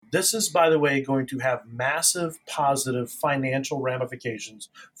This is, by the way, going to have massive positive financial ramifications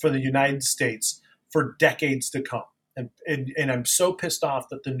for the United States for decades to come. And I'm so pissed off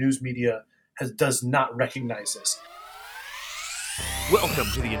that the news media does not recognize this. Welcome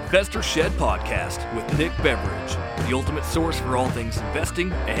to the Investor Shed Podcast with Nick Beveridge, the ultimate source for all things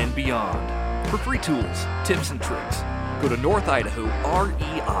investing and beyond. For free tools, tips, and tricks, go to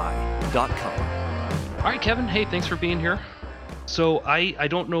northidahorei.com. All right, Kevin. Hey, thanks for being here. So I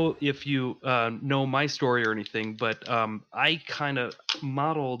don't know if you know my story or anything, but I kind of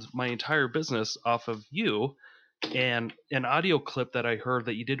modeled my entire business off of you and an audio clip that I heard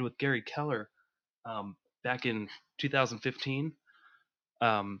that you did with Gary Keller back in 2015.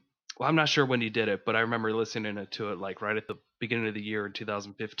 Well, I'm not sure when you did it, but I remember listening to it like right at the beginning of the year in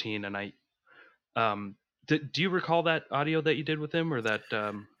 2015. And I, do you recall that audio that you did with him or that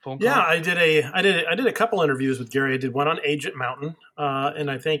phone call? Yeah, I did a couple interviews with Gary. I did one on Agent Mountain, and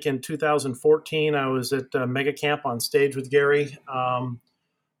I think in 2014 I was at Mega Camp on stage with Gary.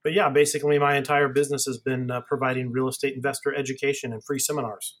 But yeah, basically my entire business has been providing real estate investor education and free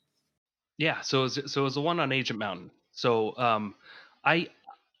seminars. Yeah, so it was the one on Agent Mountain. So I'm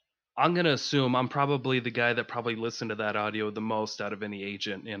going to assume I'm probably the guy that probably listened to that audio the most out of any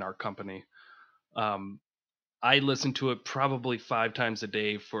agent in our company. I listened to it probably 5 times a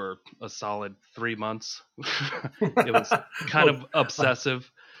day for a solid 3 months. It was kind of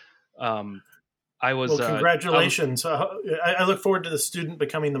obsessive. Congratulations. I look forward to the student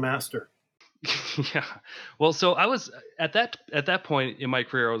becoming the master. Yeah. Well, so I was at that point in my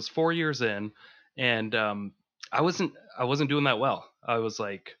career, I was 4 years in, and I wasn't doing that well. I was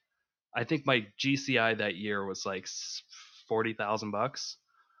like, I think my GCI that year was like $40,000.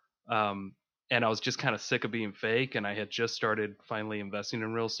 And I was just kind of sick of being fake, and I had just started finally investing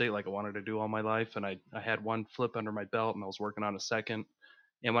in real estate like I wanted to do all my life. And I had one flip under my belt, and I was working on a second.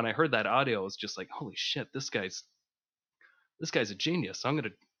 And when I heard that audio, I was just like, holy shit, this guy's a genius. I'm going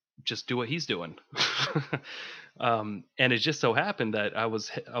to just do what he's doing. And it just so happened that I was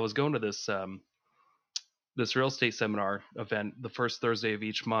going to this real estate seminar event the first Thursday of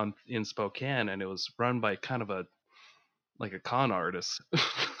each month in Spokane, and it was run by kind of a con artist.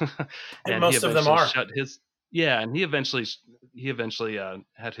 And most of them are. And he eventually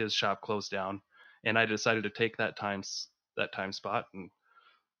had his shop closed down, and I decided to take that time spot and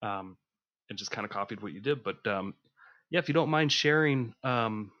just kind of copied what you did. But yeah, if you don't mind sharing,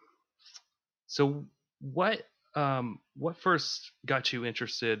 so what first got you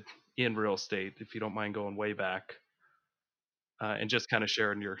interested in real estate, if you don't mind going way back, and just kind of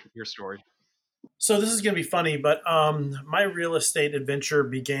sharing your story. So this is going to be funny, but my real estate adventure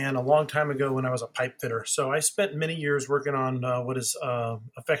began a long time ago when I was a pipe fitter. So I spent many years working on what is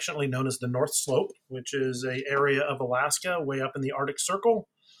affectionately known as the North Slope, which is an area of Alaska way up in the Arctic Circle.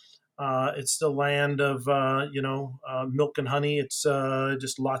 It's the land of milk and honey. It's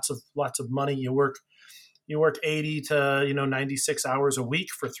just lots of money. You work 80 to 96 hours a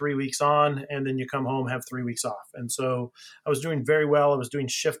week for 3 weeks on, and then you come home, have 3 weeks off. And so I was doing very well. I was doing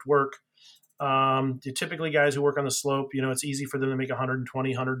shift work. Typically guys who work on the slope, it's easy for them to make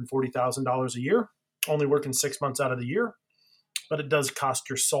 $120,000, $140,000 a year, only working 6 months out of the year. But it does cost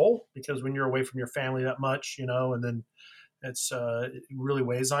your soul, because when you're away from your family that much, and then it really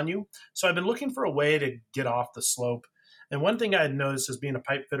weighs on you. So I've been looking for a way to get off the slope. And one thing I had noticed as being a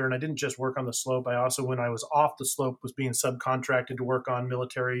pipe fitter, and I didn't just work on the slope, I also, when I was off the slope, was being subcontracted to work on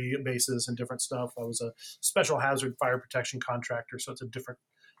military bases and different stuff. I was a special hazard fire protection contractor, so it's a different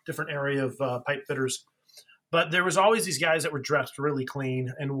area of pipe fitters. But there was always these guys that were dressed really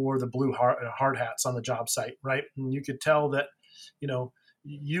clean and wore the blue hard hats on the job site, right? And you could tell that, tell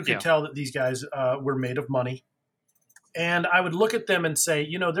that these guys were made of money. And I would look at them and say,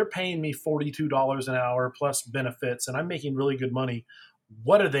 they're paying me $42 an hour plus benefits, and I'm making really good money.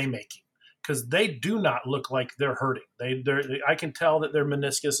 What are they making? Because they do not look like they're hurting. I can tell that their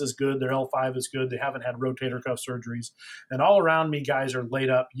meniscus is good, their L5 is good, they haven't had rotator cuff surgeries. And all around me, guys are laid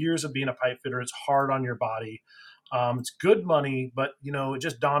up. Years of being a pipe fitter, it's hard on your body. It's good money, but it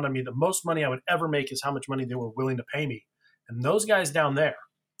just dawned on me the most money I would ever make is how much money they were willing to pay me. And those guys down there,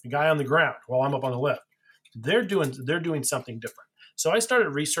 the guy on the ground while I'm up on the lift, they're doing something different. So I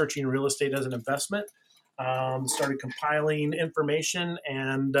started researching real estate as an investment, started compiling information,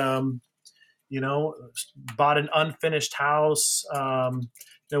 and bought an unfinished house,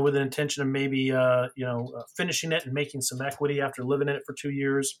 with an intention of maybe, finishing it and making some equity after living in it for 2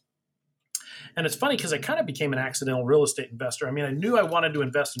 years. And it's funny because I kind of became an accidental real estate investor. I mean, I knew I wanted to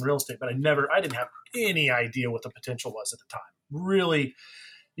invest in real estate, but I didn't have any idea what the potential was at the time. Really,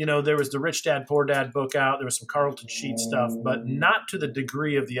 there was the Rich Dad, Poor Dad book out. There was some Carleton Sheets stuff, but not to the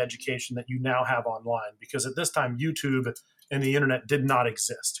degree of the education that you now have online, because at this time, YouTube and the internet did not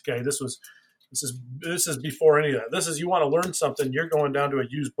exist. Okay. This is before any of that. This is, you want to learn something, you're going down to a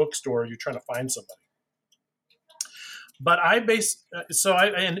used bookstore, you're trying to find somebody. But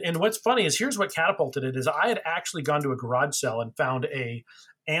and what's funny is, here's what catapulted it, is I had actually gone to a garage sale and found a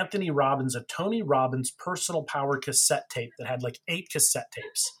Tony Robbins personal power cassette tape that had like 8 cassette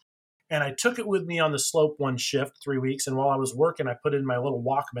tapes. And I took it with me on the slope one shift, 3 weeks. And while I was working, I put in my little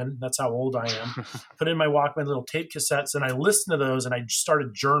Walkman. That's how old I am. Put in my Walkman little tape cassettes, and I listened to those, and I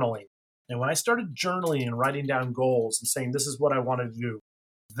started journaling. And when I started journaling and writing down goals and saying, this is what I wanted to do,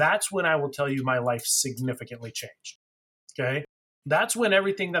 that's when I will tell you my life significantly changed. Okay. That's when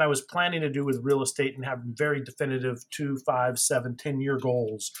everything that I was planning to do with real estate and having very definitive 2, 5, 7, 10-year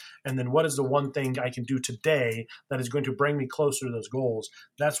goals. And then what is the one thing I can do today that is going to bring me closer to those goals?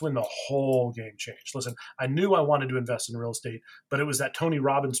 That's when the whole game changed. Listen, I knew I wanted to invest in real estate, but it was that Tony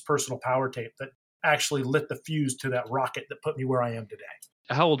Robbins personal power tape that actually lit the fuse to that rocket that put me where I am today.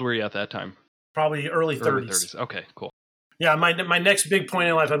 How old were you at that time? Probably early 30s. Early 30s. Okay, cool. Yeah, my next big point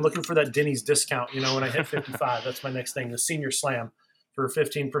in life, I'm looking for that Denny's discount. When I hit 55, that's my next thing, the senior slam for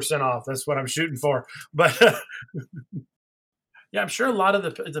 15% off. That's what I'm shooting for. But yeah, I'm sure a lot of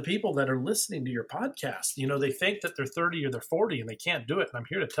the people that are listening to your podcast, they think that they're 30 or they're 40 and they can't do it. And I'm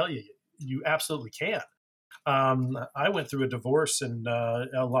here to tell you, you absolutely can. I went through a divorce and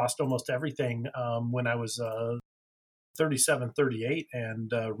I lost almost everything when I was 37, 38,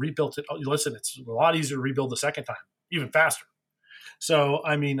 and rebuilt it. Listen, it's a lot easier to rebuild the second time, even faster. So,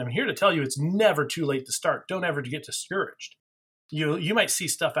 I'm here to tell you, it's never too late to start. Don't ever get discouraged. You might see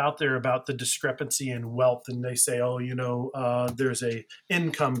stuff out there about the discrepancy in wealth, and they say, there's a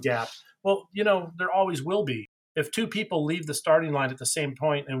income gap. Well, there always will be. If 2 people leave the starting line at the same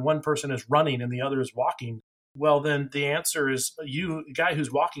point and one person is running and the other is walking, well, then the answer is, you, the guy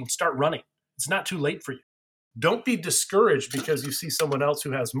who's walking, start running. It's not too late for you. Don't be discouraged because you see someone else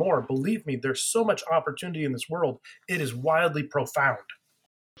who has more. Believe me, there's so much opportunity in this world. It is wildly profound.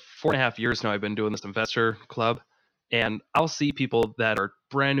 4.5 years now I've been doing this investor club, and I'll see people that are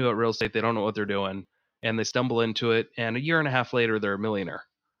brand new at real estate. They don't know what they're doing, and they stumble into it, and a year and a half later, they're a millionaire.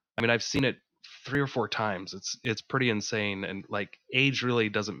 I've seen it 3 or 4 times. It's pretty insane, and like, age really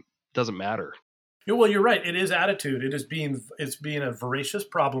doesn't matter. Well, you're right. It is attitude. It's being a voracious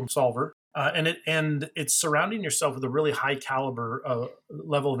problem solver. And it's surrounding yourself with a really high caliber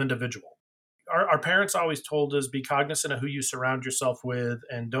level of individual. Our parents always told us, be cognizant of who you surround yourself with,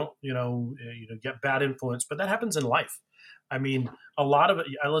 and don't get bad influence. But that happens in life. A lot of it.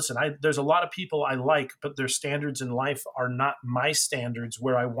 There's a lot of people I like, but their standards in life are not my standards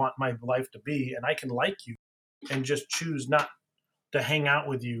where I want my life to be. And I can like you and just choose not to hang out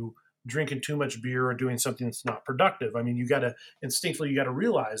with you drinking too much beer or doing something that's not productive. You got to instinctively,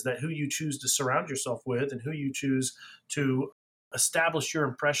 realize that who you choose to surround yourself with and who you choose to establish your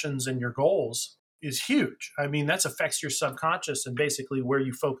impressions and your goals is huge. That affects your subconscious and basically where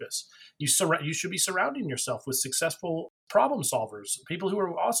you focus. You should be surrounding yourself with successful problem solvers, people who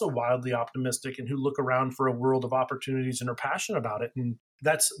are also wildly optimistic and who look around for a world of opportunities and are passionate about it. And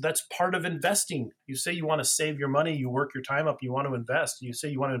that's part of investing. You say you want to save your money, you work your time up, you want to invest. You say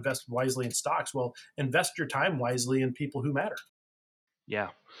you want to invest wisely in stocks. Well, invest your time wisely in people who matter. Yeah,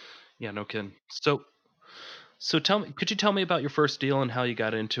 no kidding. So could you tell me about your first deal and how you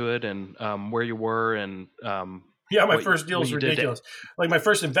got into it, and where you were, and my first deal is ridiculous. Like my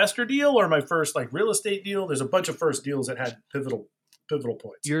first investor deal or my first real estate deal. There's a bunch of first deals that had pivotal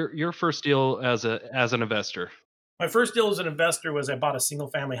points. Your first deal as an investor. My first deal as an investor was I bought a single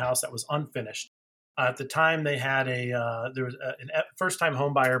family house that was unfinished. At the time, they had a first-time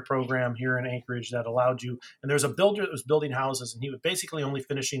home buyer program here in Anchorage that allowed you. And there was a builder that was building houses, and he was basically only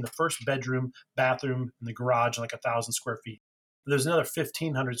finishing the first bedroom, bathroom, and the garage, 1,000 square feet. There's another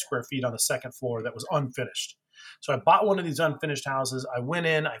 1,500 square feet on the second floor that was unfinished. So I bought one of these unfinished houses. I went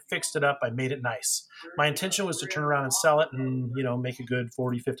in, I fixed it up, I made it nice. My intention was to turn around and sell it and, make a good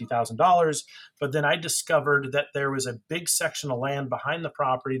 $40,000, $50,000. But then I discovered that there was a big section of land behind the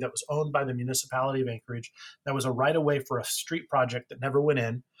property that was owned by the municipality of Anchorage. That was a right of way for a street project that never went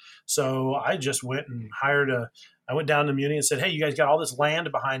in. So I just went and I went down to Muni and said, hey, you guys got all this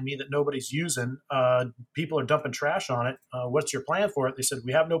land behind me that nobody's using. People are dumping trash on it. What's your plan for it? They said,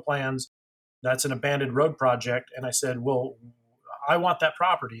 we have no plans. That's an abandoned road project. And I said, well, I want that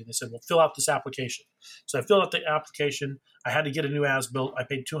property. And they said, well, fill out this application. So I filled out the application. I had to get a new as-built. I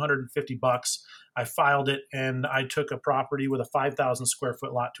paid $250. I filed it, and I took a property with a 5,000 square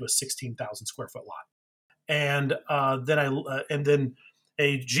foot lot to a 16,000 square foot lot. And then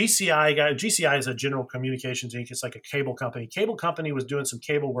a GCI guy. GCI is a General Communications Inc. It's like a cable company. Cable company was doing some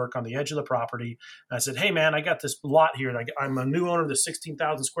cable work on the edge of the property. And I said, hey, man, I got this lot here. I'm a new owner of the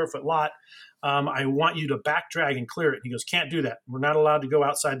 16,000 square foot lot. I want you to back drag and clear it. He goes, can't do that. We're not allowed to go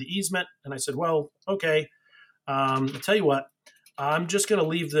outside the easement. And I said, well, okay. I'll tell you what. I'm just going to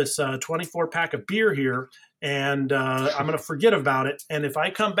leave this 24 pack of beer here, and I'm going to forget about it. And if I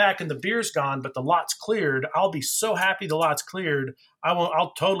come back and the beer's gone, but the lot's cleared, I'll be so happy the lot's cleared.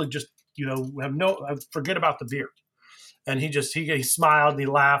 I'll totally just, forget about the beer. And he smiled and he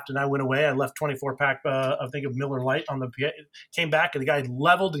laughed, and I went away. I left 24 pack, I think of Miller Lite came back, and the guy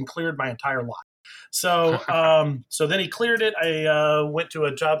leveled and cleared my entire lot. So then he cleared it. I went to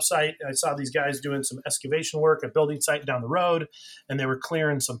a job site. I saw these guys doing some excavation work, a building site down the road, and they were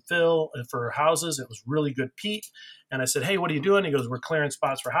clearing some fill for houses. It was really good peat. And I said, hey, what are you doing? He goes, we're clearing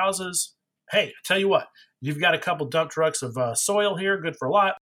spots for houses. Hey, I tell you what, you've got a couple dump trucks of soil here, good for a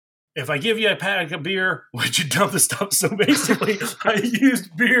lot. If I give you a pack of beer, would you dump the stuff? So basically, I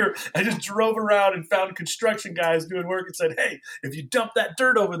used beer. I just drove around and found construction guys doing work and said, hey, if you dump that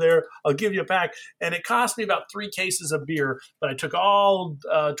dirt over there, I'll give you a pack. And it cost me about 3 cases of beer, but I took all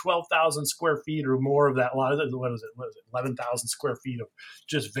 12,000 square feet or more of that lot. What was it? 11,000 square feet of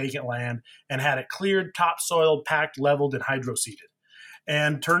just vacant land, and had it cleared, topsoil, packed, leveled, and hydro-seeded,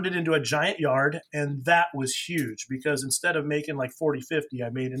 and turned it into a giant yard. And that was huge, because instead of making like 40, 50, I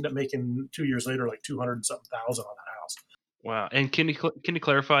ended up making 2 years later, like 200 and something thousand on that house. Wow. And can you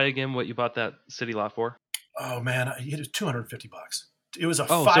clarify again what you bought that city lot for? Oh man, it was $250. It was a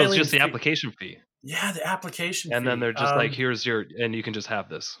filing. So it's just the application fee. Yeah, the application fee. And then they're just like, here's and you can just have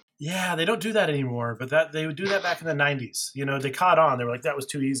this. Yeah, they don't do that anymore, but they would do that back in the 90s. They caught on. They were like, that was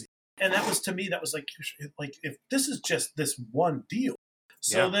too easy. And that was, to me, that was like if this is just this one deal.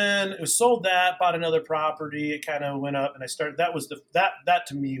 So then it was sold bought another property. It kind of went up, and I started. That was that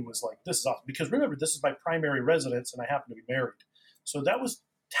to me was like, this is awesome, because remember, this is my primary residence, and I happen to be married, so that was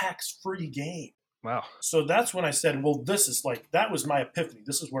tax-free gain. Wow. So that's when I said, well, this is that was my epiphany.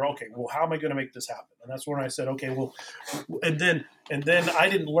 This is where, okay, well, how am I going to make this happen? And that's when I said, okay, well, and then I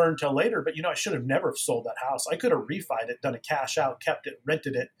didn't learn till later, but I should have never sold that house. I could have refied it, done a cash out, kept it,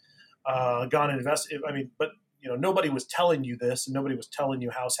 rented it, gone and invested. But nobody was telling you this, and nobody was telling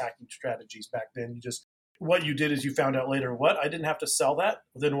you house hacking strategies back then. What you did is you found out later, what, I didn't have to sell that?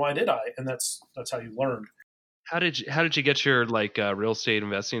 Then why did I? And that's how you learned. How did you get your real estate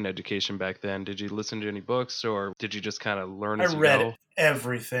investing education back then? Did you listen to any books, or did you just kind of learn as you go?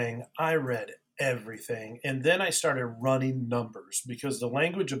 I read everything. And then I started running numbers, because the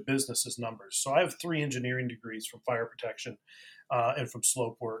language of business is numbers. So I have 3 engineering degrees from fire protection and from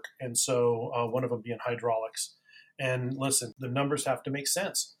slope work. And so one of them being hydraulics. And listen, the numbers have to make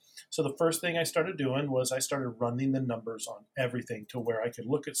sense. So the first thing I started doing was I started running the numbers on everything, to where I could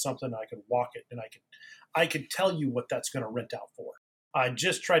look at something, I could walk it, and I could tell you what that's going to rent out for. I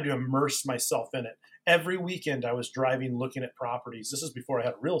just tried to immerse myself in it. Every weekend I was driving, looking at properties. This is before I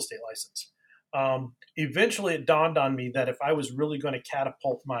had a real estate license. Eventually it dawned on me that if I was really going to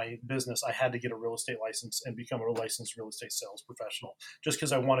catapult my business, I had to get a real estate license and become a licensed real estate sales professional, just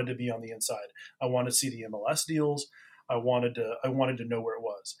because I wanted to be on the inside. I wanted to see the MLS deals. I wanted to know where it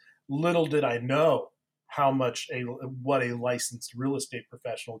was. Little did I know what a licensed real estate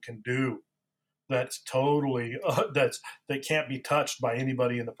professional can do. That's totally that can't be touched by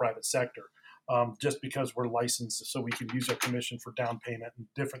anybody in the private sector, just because we're licensed, so we can use our commission for down payment and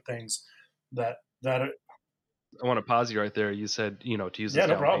different things. That I want to pause you right there. You said, to use this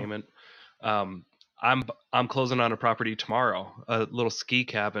down payment. I'm closing on a property tomorrow, a little ski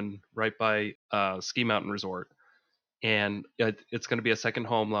cabin right by Ski Mountain Resort, and it's going to be a second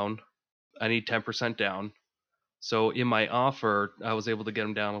home loan. I need 10% down. So in my offer, I was able to get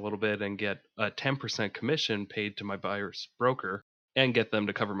them down a little bit and get a 10% commission paid to my buyer's broker, and get them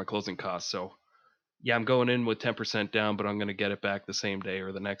to cover my closing costs. So yeah, I'm going in with 10% down, but I'm going to get it back the same day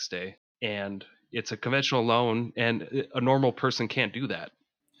or the next day. And it's a conventional loan, and a normal person can't do that.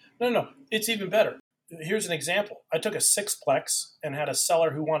 No, it's even better. Here's an example. I took a 6-plex and had a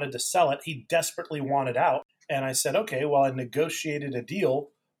seller who wanted to sell it. He desperately wanted out. And I said, okay, well, I negotiated a deal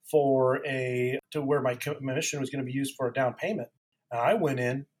to where my commission was going to be used for a down payment. And I went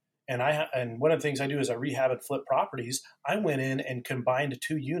in, and one of the things I do is I rehab and flip properties. I went in and combined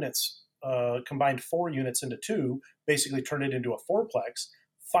 4 units into 2, basically turned it into a 4-plex,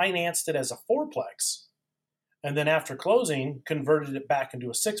 financed it as a 4-plex, and then after closing, converted it back into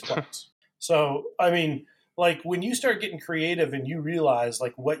a 6-plex. So, like when you start getting creative and you realize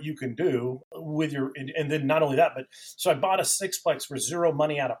like what you can do with your, and then not only that, but so I bought a sixplex for zero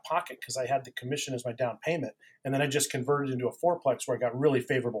money out of pocket because I had the commission as my down payment. And then I just converted into a fourplex where I got really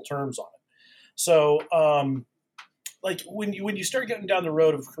favorable terms on it. So, like when you start getting down the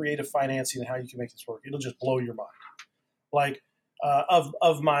road of creative financing and how you can make this work, it'll just blow your mind. Like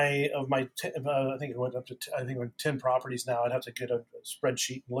of my I think it went up to I think it went 10 properties now. I'd have to get a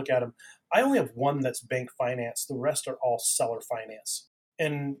spreadsheet and look at them. I only have one that's bank finance. The rest are all seller finance.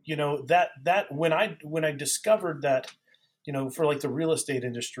 And that when I discovered that, for like the real estate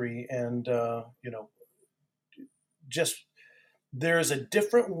industry and just there's a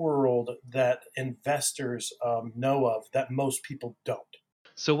different world that investors know of that most people don't.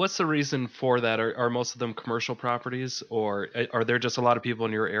 So what's the reason for that? Are most of them commercial properties, or are there just a lot of people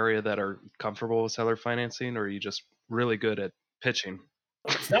in your area that are comfortable with seller financing, or are you just really good at pitching?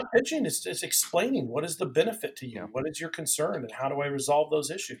 It's not pitching, it's explaining what is the benefit to you, Yeah. what is your concern, and how do I resolve those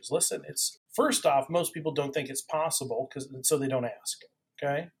issues. Listen, it's first off, most people don't think it's possible so they don't ask.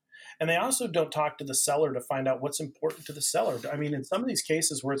 Okay. And they also don't talk to the seller to find out what's important to the seller. I mean, in some of these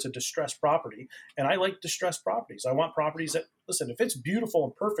cases where it's a distressed property, and I like distressed properties, I want properties that, listen, if it's beautiful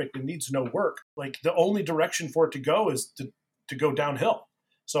and perfect and needs no work, like the only direction for it to go is to go downhill.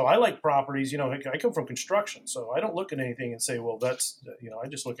 So I like properties, I come from construction, so I don't look at anything and say, well, that's, I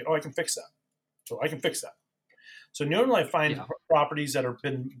just look at, I can fix that. So I can fix that. So normally I find properties that have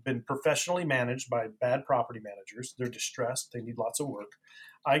been professionally managed by bad property managers. They're distressed. They need lots of work.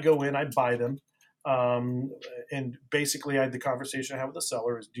 I go in, I buy them. And basically the conversation I have with the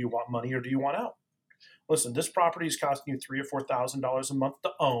seller is, do you want money or do you want out? Listen, this property is costing you $3,000 or $4,000 a month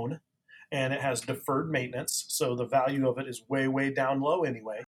to own, and it has deferred maintenance. So the value of it is way, way down low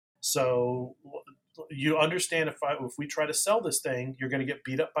anyway. So you understand if we try to sell this thing, you're going to get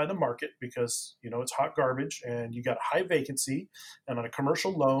beat up by the market because, it's hot garbage and you got a high vacancy. And on a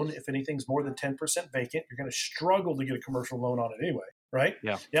commercial loan, if anything's more than 10% vacant, you're going to struggle to get a commercial loan on it anyway. Right?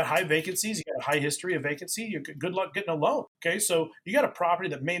 Yeah. Yeah. High vacancies. You got a high history of vacancy. You're good luck getting a loan. Okay. So you got a property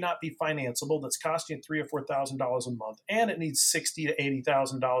that may not be financeable that's costing you $3,000 or $4,000 a month, and it needs $60,000 to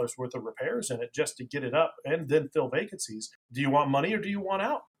 $80,000 worth of repairs in it just to get it up and then fill vacancies. Do you want money or do you want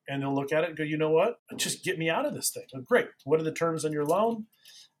out? And they'll look at it and go, you know what? Just get me out of this thing. Great. What are the terms on your loan?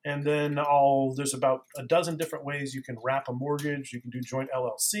 And then there's about a dozen different ways you can wrap a mortgage. You can do joint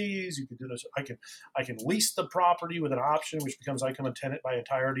LLCs. You can do this. I can lease the property with an option, which becomes I come a tenant by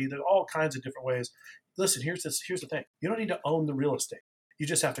entirety. There's all kinds of different ways. Listen, here's the thing. You don't need to own the real estate. You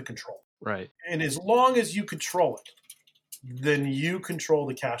just have to control it. Right. And as long as you control it, then you control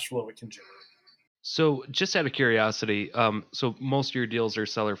the cash flow it can generate. So just out of curiosity, so most of your deals are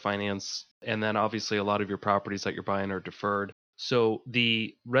seller finance, and then obviously a lot of your properties that you're buying are deferred. So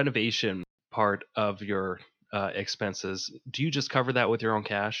the renovation part of your expenses, do you just cover that with your own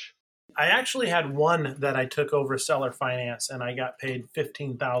cash? I actually had one that I took over seller finance, and I got paid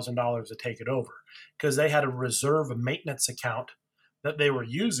 $15,000 to take it over because they had a reserve maintenance account that they were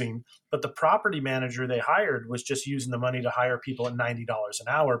using, but the property manager they hired was just using the money to hire people at $90 an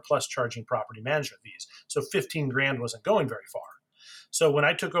hour plus charging property management fees. So 15 grand wasn't going very far. So when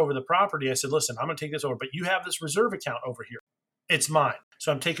I took over the property, I said, listen, I'm going to take this over, but you have this reserve account over here. It's mine.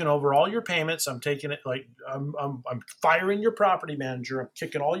 So I'm taking over all your payments. I'm taking it like I'm firing your property manager. I'm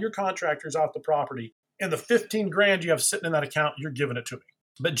kicking all your contractors off the property. And the 15 grand you have sitting in that account, you're giving it to me.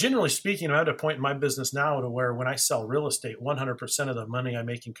 But generally speaking, I'm at a point in my business now to where when I sell real estate, 100% of the money I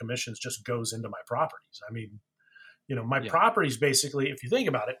make in commissions just goes into my properties. I mean, my properties basically, if you think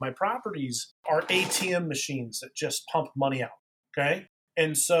about it, my properties are ATM machines that just pump money out. Okay.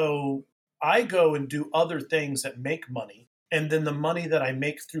 And so I go and do other things that make money. And then the money that I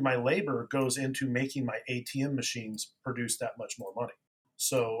make through my labor goes into making my ATM machines produce that much more money.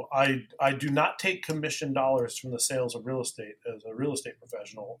 So I do not take commission dollars from the sales of real estate as a real estate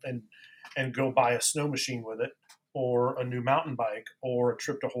professional and go buy a snow machine with it or a new mountain bike or a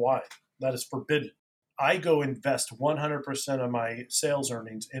trip to Hawaii. That is forbidden. I go invest 100% of my sales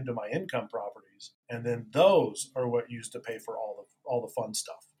earnings into my income properties, and then those are what used to pay for all the fun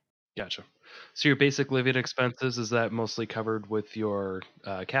stuff. Gotcha. So your basic living expenses, is that mostly covered with your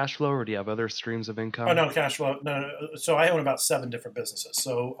cash flow, or do you have other streams of income? Oh, no, cash flow. No. So I own about 7 different businesses.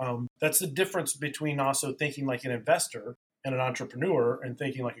 So that's the difference between also thinking like an investor and an entrepreneur and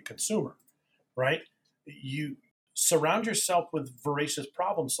thinking like a consumer, right? You surround yourself with voracious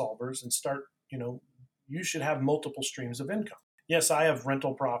problem solvers and start, you should have multiple streams of income. Yes, I have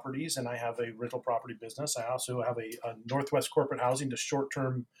rental properties and I have a rental property business. I also have a Northwest Corporate Housing, does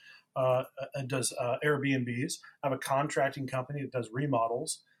short-term, does Airbnbs. I have a contracting company that does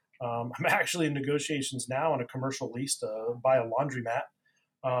remodels. I'm actually in negotiations now on a commercial lease to buy a laundromat.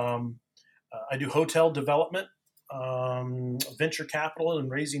 I do hotel development, venture capital,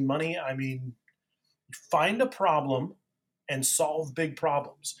 and raising money. I mean, find a problem and solve big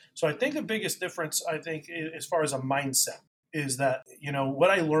problems. So I think the biggest difference, I think, as far as a mindset, is that, what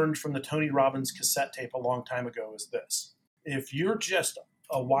I learned from the Tony Robbins cassette tape a long time ago is this. If you're just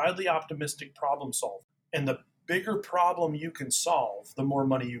a wildly optimistic problem solver, and the bigger problem you can solve, the more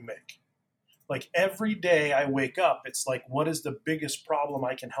money you make. Like every day I wake up, it's like, what is the biggest problem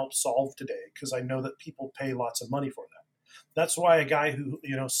I can help solve today? Because I know that people pay lots of money for that. That's why a guy who,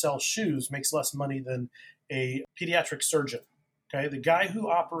 sells shoes makes less money than a pediatric surgeon. Okay. The guy who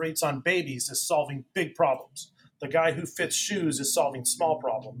operates on babies is solving big problems. The guy who fits shoes is solving small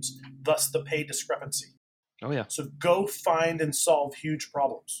problems, thus the pay discrepancy. Oh, yeah. So go find and solve huge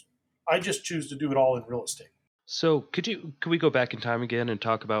problems. I just choose to do it all in real estate. So could we go back in time again and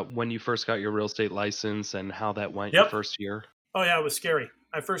talk about when you first got your real estate license and how that went your first year? Oh, yeah, it was scary.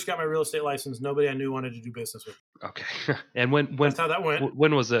 I first got my real estate license. Nobody I knew wanted to do business with. Okay. And when that's how that went.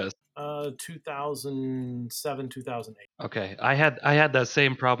 When was this? 2007, 2008. Okay. I had that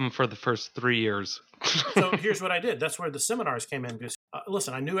same problem for the first 3 years. So here's what I did. That's where the seminars came in. Because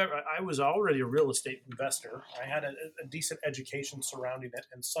listen, I knew I was already a real estate investor. I had a decent education surrounding it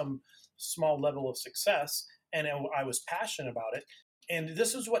and some small level of success, and I was passionate about it. And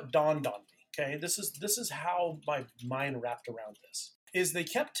this is what dawned on me. Okay, this is how my mind wrapped around this. Is they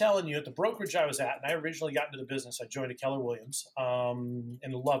kept telling you at the brokerage I was at, and I originally got into the business. I joined a Keller Williams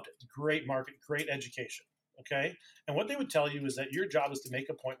and loved it. Great market, great education. Okay, and what they would tell you is that your job is to make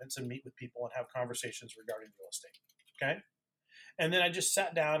appointments and meet with people and have conversations regarding real estate. Okay, and then I just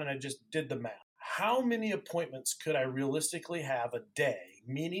sat down and I just did the math. How many appointments could I realistically have a day,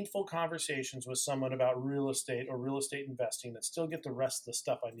 meaningful conversations with someone about real estate or real estate investing, and still get the rest of the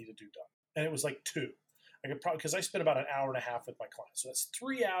stuff I need to do done? And it was like 2. I could probably, because I spent about an hour and a half with my clients. So that's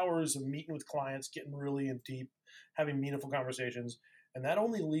 3 hours of meeting with clients, getting really in deep, having meaningful conversations. And that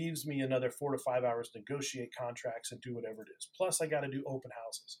only leaves me another 4 to 5 hours to negotiate contracts and do whatever it is. Plus I got to do open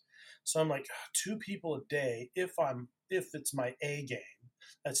houses. So I'm like 2 people a day. If it's my A game,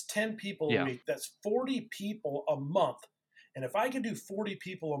 that's 10 people a week. That's 40 people a month. And if I could do 40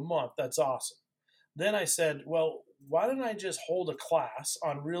 people a month, that's awesome. Then I said, well, why don't I just hold a class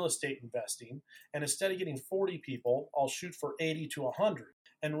on real estate investing, and instead of getting 40 people, I'll shoot for 80 to 100.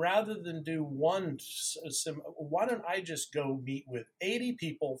 And rather than do one, why don't I just go meet with 80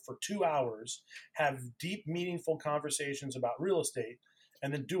 people for 2 hours, have deep, meaningful conversations about real estate,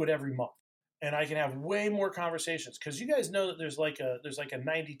 and then do it every month? And I can have way more conversations, because you guys know that there's like a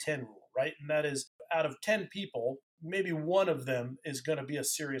 90-10 rule, right? And that is, out of 10 people, maybe one of them is going to be a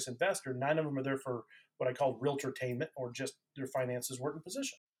serious investor. 9 of them are there for what I call realtortainment, or just their finances weren't in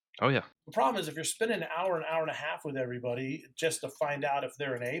position. Oh, yeah. The problem is if you're spending an hour and a half with everybody just to find out if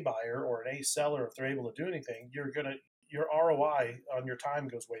they're an A buyer or an A seller, if they're able to do anything, your ROI on your time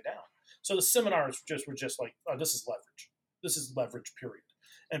goes way down. So the seminars were just like, oh, this is leverage. This is leverage, period.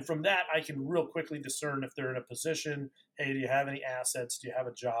 And from that, I can real quickly discern if they're in a position. Hey, do you have any assets? Do you have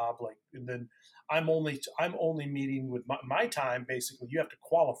a job? And then I'm only meeting with my time. Basically, you have to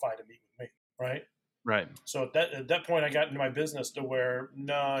qualify to meet with me, right? Right. So at that point, I got into my business to where,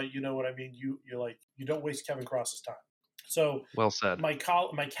 you know what I mean. You don't waste Kevin Cross's time. So well said. My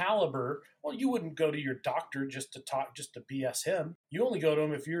caliber. Well, you wouldn't go to your doctor just to BS him. You only go to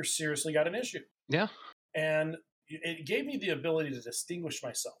him if you're seriously got an issue. Yeah. And it gave me the ability to distinguish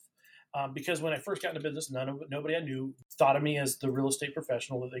myself, because when I first got into business, nobody I knew thought of me as the real estate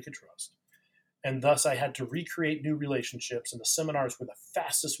professional that they could trust. And thus I had to recreate new relationships, and the seminars were the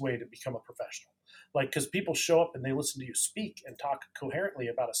fastest way to become a professional. Because people show up and they listen to you speak and talk coherently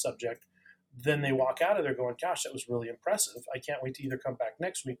about a subject, then they walk out of there going, gosh, that was really impressive. I can't wait to either come back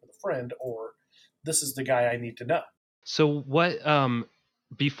next week with a friend, or this is the guy I need to know. So what,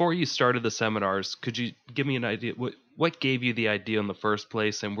 before you started the seminars, could you give me an idea? What gave you the idea in the first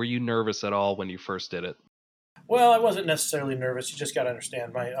place, and were you nervous at all when you first did it? Well, I wasn't necessarily nervous. You just got to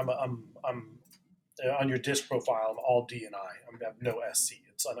understand, I'm on your disc profile, I'm all D and I have no SC.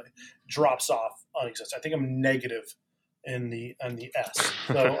 It drops off unexistent. I think I'm negative in the S.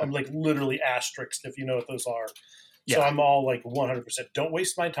 So I'm like literally asterisked, if you know what those are. Yeah. So I'm all like 100%. Don't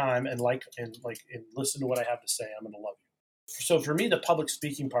waste my time and listen to what I have to say. I'm going to love you. So for me, the public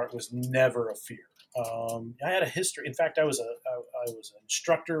speaking part was never a fear. I had a history. In fact, I was an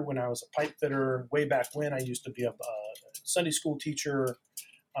instructor when I was a pipe fitter way back when. I used to be a Sunday school teacher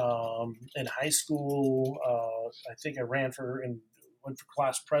in high school. I think I went for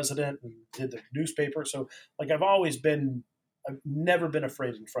class president and did the newspaper. So I've always been I've never been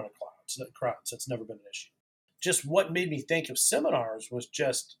afraid in front of crowds. It's never been an issue. Just what made me think of seminars was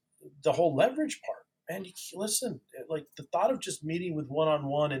just the whole leverage part. And listen, like the thought of just meeting with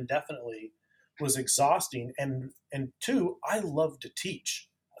one-on-one indefinitely was exhausting. And two, I love to teach.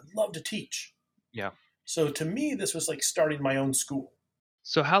 I love to teach. Yeah. So to me, this was like starting my own school.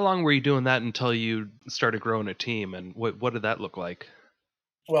 So how long were you doing that until you started growing a team, and what did that look like?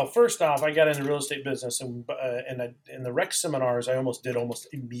 Well, first off, I got into real estate business, and in the rec seminars, I almost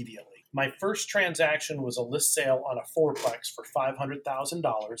immediately. My first transaction was a list sale on a fourplex for $500,000,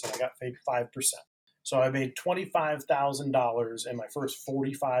 and I got paid 5%. So I made $25,000 in my first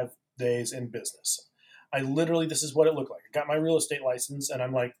 45 days in business. This is what it looked like. I got my real estate license, and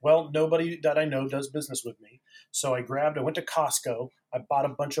I'm like, well, nobody that I know does business with me. So I went to Costco, I bought a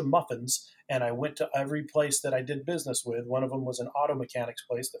bunch of muffins, and I went to every place that I did business with. One of them was an auto mechanics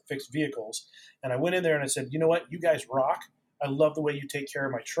place that fixed vehicles. And I went in there and I said, you know what? You guys rock. I love the way you take care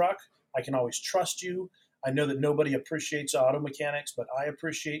of my truck. I can always trust you. I know that nobody appreciates auto mechanics, but I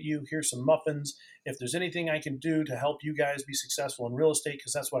appreciate you. Here's some muffins. If there's anything I can do to help you guys be successful in real estate,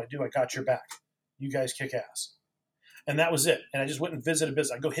 because that's what I do, I got your back. You guys kick ass. And that was it. And I just went and visited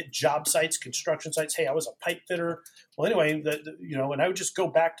business. I go hit job sites, construction sites. Hey, I was a pipe fitter. Well, anyway, and I would just go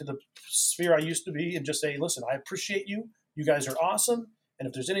back to the sphere I used to be and just say, listen, I appreciate you. You guys are awesome. And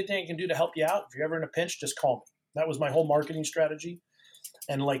if there's anything I can do to help you out, if you're ever in a pinch, just call me. That was my whole marketing strategy.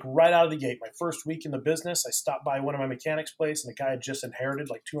 And like right out of the gate, my first week in the business, I stopped by one of my mechanics place, and the guy had just inherited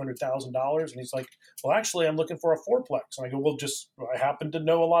like $200,000. And he's like, well, actually, I'm looking for a fourplex. And I go, I happen to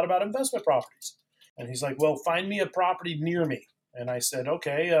know a lot about investment properties. And he's like, well, find me a property near me. And I said,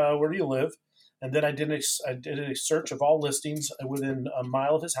 okay, where do you live? And then I did a search of all listings within a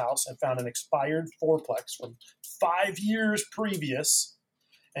mile of his house and found an expired fourplex from 5 years previous,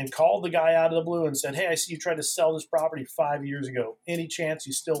 and called the guy out of the blue and said, hey, I see you tried to sell this property 5 years ago. Any chance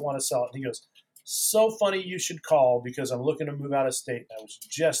you still want to sell it? And he goes, so funny you should call, because I'm looking to move out of state. And I was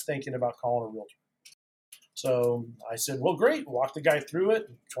just thinking about calling a realtor. So I said, well, great. Walked the guy through it.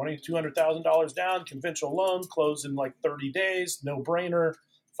 $200,000 down, conventional loan, closed in like 30 days, no brainer,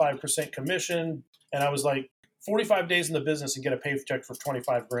 5% commission. And I was like, 45 days in the business and get a paycheck for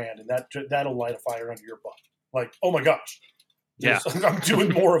 25 grand. And that'll light a fire under your butt. Like, oh my gosh. Yeah. I'm doing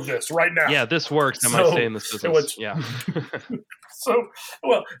more of this right now. Yeah, this works. I might stay in this business. Yeah.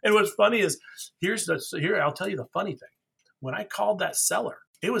 And what's funny is here, I'll tell you the funny thing. When I called that seller,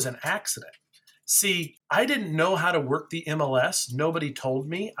 it was an accident. See, I didn't know how to work the MLS. Nobody told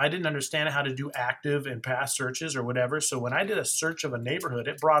me. I didn't understand how to do active and past searches or whatever. So when I did a search of a neighborhood,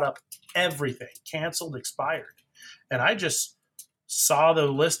 it brought up everything, canceled, expired. And I just saw the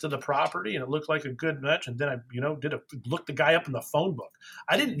list of the property and it looked like a good match. And then I, looked the guy up in the phone book.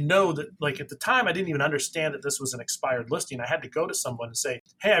 I didn't know that, like at the time, I didn't even understand that this was an expired listing. I had to go to someone and say,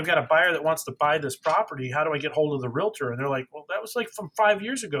 hey, I've got a buyer that wants to buy this property. How do I get hold of the realtor? And they're like, well, that was like from 5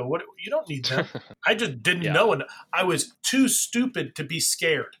 years ago. What? You don't need them. I just didn't know. And I was too stupid to be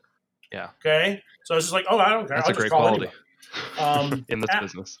scared. Yeah. Okay. So I was just like, oh, I don't care. That's I'll a great just call quality anyway. in this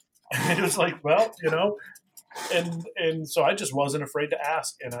business. It was like, well, and so I just wasn't afraid to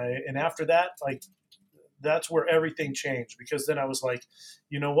ask. And after that, like, that's where everything changed, because then I was like,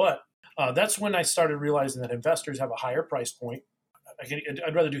 you know what? That's when I started realizing that investors have a higher price point.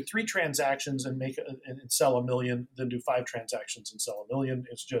 I'd rather do 3 transactions and sell $1 million than do 5 transactions and sell $1 million.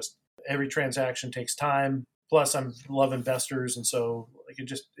 It's just every transaction takes time. Plus, I love investors, and so like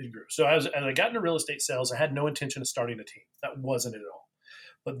it grew. So as I got into real estate sales, I had no intention of starting a team. That wasn't it at all.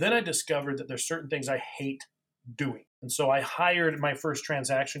 But then I discovered that there's certain things I hate doing. And so I hired my first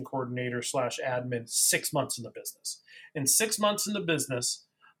transaction coordinator / admin 6 months in the business. In 6 months in the business,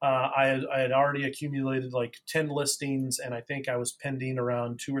 I had already accumulated like 10 listings, and I think I was pending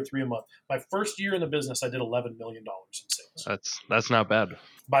around 2 or 3 a month. My first year in the business, I did $11 million in sales. That's not bad.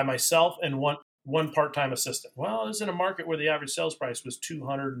 By myself and one part-time assistant. Well, it was in a market where the average sales price was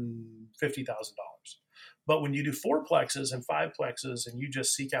 $250,000. But when you do 4plexes and 5plexes and you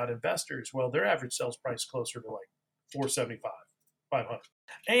just seek out investors, well, their average sales price is closer to like $475, $500.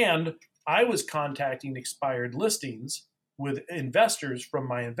 And I was contacting expired listings with investors from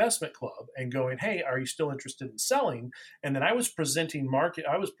my investment club and going, hey, are you still interested in selling? And then I was presenting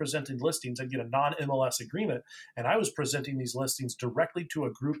listings. I'd get a non-MLS agreement, and I was presenting these listings directly to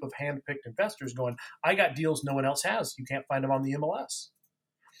a group of hand-picked investors going, I got deals no one else has. You can't find them on the MLS.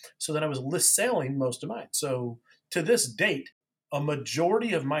 So then I was list selling most of mine. So to this date, a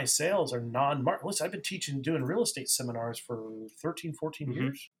majority of my sales are non-market. Listen, I've been doing real estate seminars for 13, 14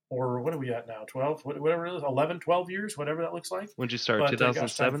 years. Or what are we at now? 12, whatever it is, 11, 12 years, whatever that looks like. When did you start? 2007?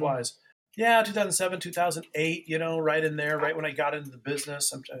 Gosh, time flies. Yeah, 2007, 2008, right in there, right when I got into the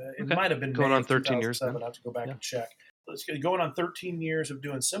business. It Okay. might have been Going May on of 13 years now. 2007. I have to go back Yeah. and check. Going on 13 years of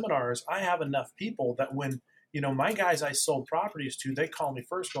doing seminars, I have enough people that when, my guys I sold properties to, they call me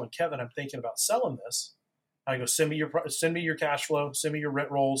first going, Kevin, I'm thinking about selling this. I go, send me your cash flow, send me your rent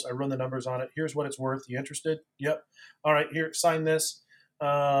rolls. I run the numbers on it. Here's what it's worth. You interested? Yep. All right, here, sign this.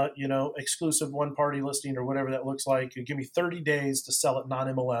 Exclusive one party listing or whatever that looks like. You give me 30 days to sell it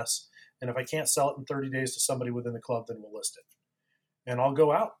non-MLS. And if I can't sell it in 30 days to somebody within the club, then we'll list it. And I'll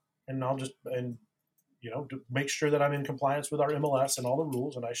go out and to make sure that I'm in compliance with our MLS and all the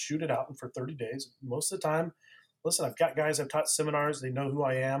rules. And I shoot it out and for 30 days. Most of the time, listen, I've got guys I've taught seminars. They know who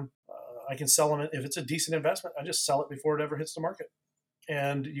I am. I can sell them. If it's a decent investment, I just sell it before it ever hits the market.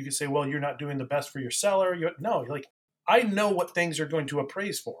 And you can say, well, you're not doing the best for your seller. No, you're like, I know what things are going to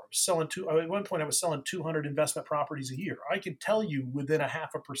appraise for. At one point, I was selling 200 investment properties a year. I can tell you within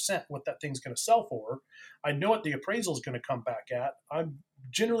 0.5% what that thing's going to sell for. I know what the appraisal is going to come back at.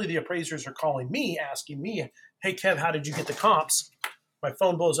 Generally, the appraisers are calling me, asking me, hey, Kev, how did you get the comps? My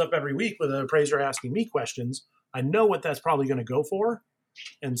phone blows up every week with an appraiser asking me questions. I know what that's probably going to go for.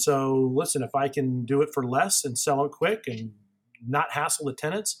 And so, listen, if I can do it for less and sell it quick and not hassle the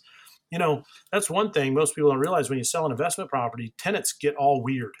tenants, that's one thing most people don't realize. When you sell an investment property, tenants get all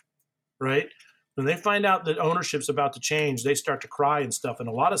weird, right? When they find out that ownership's about to change, they start to cry and stuff. And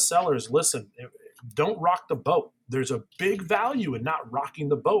a lot of sellers, listen, don't rock the boat. There's a big value in not rocking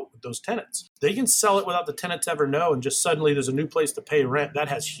the boat with those tenants. They can sell it without the tenants ever know, and just suddenly there's a new place to pay rent. That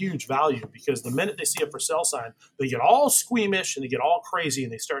has huge value because the minute they see a for sale sign, they get all squeamish and they get all crazy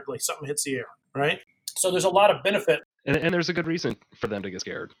and they start like something hits the air, right? So there's a lot of benefit. And there's a good reason for them to get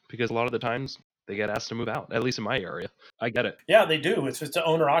scared because a lot of the times they get asked to move out, at least in my area. I get it. Yeah, they do. If it's an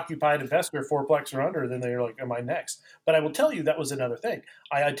owner-occupied investor, fourplex or under, then they're like, am I next? But I will tell you that was another thing.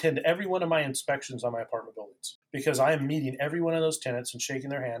 I attend every one of my inspections on my apartment buildings because I am meeting every one of those tenants and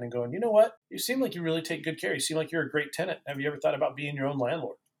shaking their hand and going, you know what? You seem like you really take good care. You seem like you're a great tenant. Have you ever thought about being your own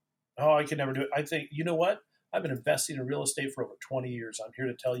landlord? Oh, I could never do it. I think, you know what? I've been investing in real estate for over 20 years. I'm here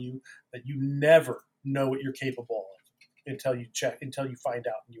to tell you that you never know what you're capable of until you find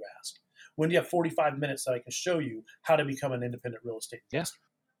out and you ask. When you have 45 minutes that I can show you how to become an independent real estate investor.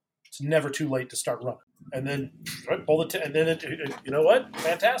 Yeah. It's never too late to start running. And then you know what?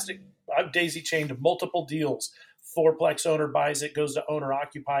 Fantastic. I've daisy chained multiple deals. Fourplex owner buys it, goes to owner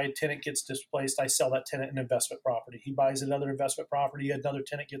occupied, tenant gets displaced. I sell that tenant an investment property. He buys another investment property, another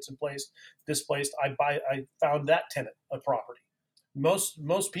tenant gets displaced. I found that tenant a property.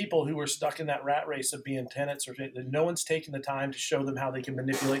 Most people who are stuck in that rat race of being tenants, or no one's taking the time to show them how they can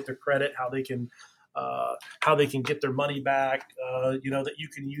manipulate their credit, how they can get their money back. That you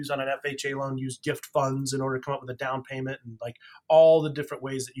can use on an FHA loan, use gift funds in order to come up with a down payment, and like all the different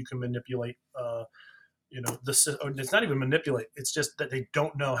ways that you can manipulate. It's not even manipulate. It's just that they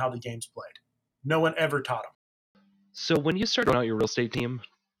don't know how the game's played. No one ever taught them. So when you started out your real estate team,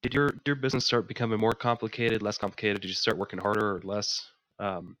 did your business start becoming more complicated, less complicated? Did you start working harder or less?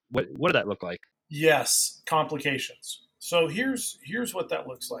 What did that look like? Yes, complications. So here's what that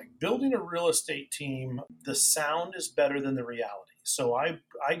looks like. Building a real estate team, the sound is better than the reality. So I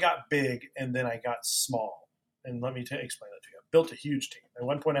got big and then I got small. And let me explain that to you. I built a huge team. At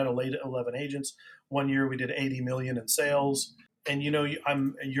one point I had 11 agents. One year we did 80 million in sales. And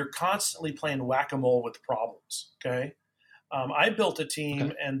you're constantly playing whack-a-mole with problems, okay? I built a team,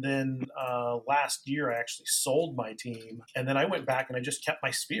 okay. And then last year I actually sold my team, and then I went back and I just kept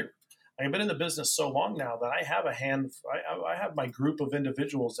my sphere. I've been in the business so long now that I have I have my group of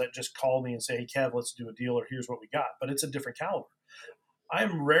individuals that just call me and say, hey, Kev, let's do a deal, or here's what we got. But it's a different caliber.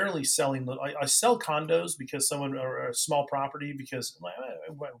 I'm rarely selling. I sell condos because or a small property because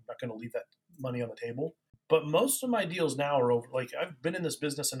I'm not going to leave that money on the table. But most of my deals now are over. Like, I've been in this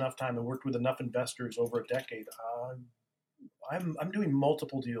business enough time and worked with enough investors over a decade. I'm doing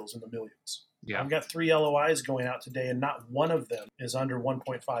multiple deals in the millions. Yeah. I've got 3 LOIs going out today, and not one of them is under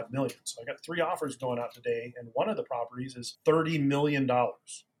 1.5 million. So I got 3 offers going out today, and one of the properties is $30 million.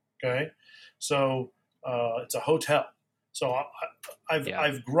 Okay, so it's a hotel. So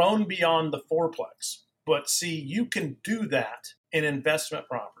I've grown beyond the fourplex. But see, you can do that in investment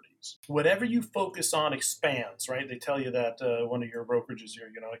properties. Whatever you focus on expands, right? They tell you that one of your brokerages here,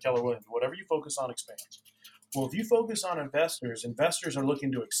 Keller Williams, whatever you focus on expands. Well, if you focus on investors are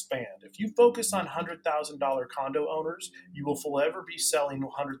looking to expand. If you focus on $100,000 condo owners, you will forever be selling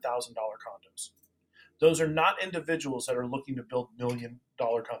 $100,000 condos. Those are not individuals that are looking to build $1 million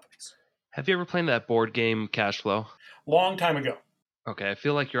companies. Have you ever played that board game Cash Flow? Long time ago. Okay, I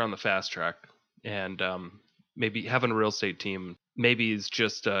feel like you're on the fast track, and maybe having a real estate team maybe is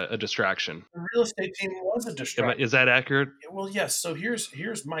just a distraction. The real estate team was a distraction. Is that accurate? Well, yes. So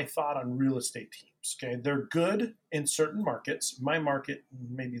here's my thought on real estate teams. Okay, they're good in certain markets. My market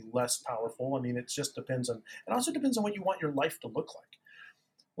may be less powerful. I mean, it just depends on. It also depends on what you want your life to look like.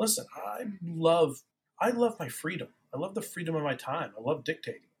 Listen, I love my freedom. I love the freedom of my time. I love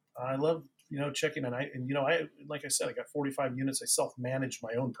dictating. I love checking and I like I said, I got 45 units. I self-manage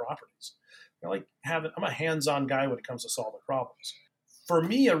my own properties. I'm a hands-on guy when it comes to solving problems. For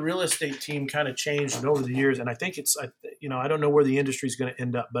me, a real estate team kind of changed over the years, and I think I don't know where the industry is going to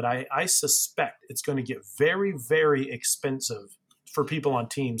end up, but I suspect it's going to get very, very expensive for people on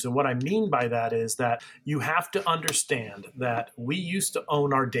teams. And what I mean by that is that you have to understand that we used to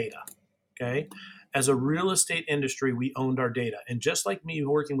own our data, okay? As a real estate industry, we owned our data. And just like me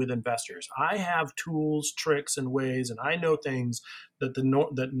working with investors, I have tools, tricks, and ways, and I know things that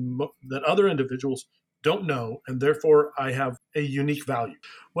that other individuals don't know, and therefore I have a unique value.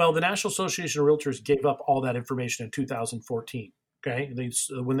 Well, the National Association of Realtors gave up all that information in 2014. Okay,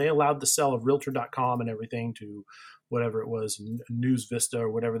 when they allowed the sale of Realtor.com and everything to whatever it was, News Vista or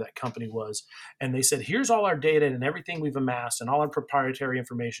whatever that company was, and they said, "Here's all our data and everything we've amassed and all our proprietary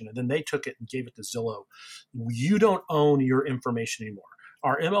information," and then they took it and gave it to Zillow. You don't own your information anymore.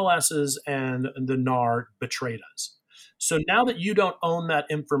 Our MLSs and the NAR betrayed us. So now that you don't own that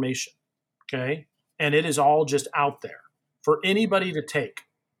information, okay, and it is all just out there for anybody to take,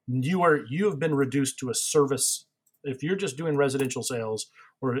 you have been reduced to a service. If you're just doing residential sales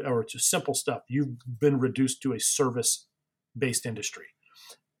or just simple stuff, you've been reduced to a service-based industry.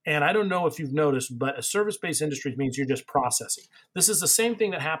 And I don't know if you've noticed, but a service-based industry means you're just processing. This is the same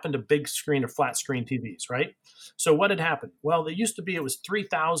thing that happened to big screen or flat screen TVs, right? So what had happened? Well, it used to be it was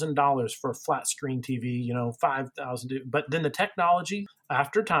 $3,000 for a flat screen TV, $5,000. But then the technology,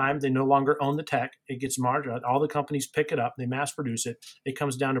 after time, they no longer own the tech. It gets margined. All the companies pick it up. They mass produce it. It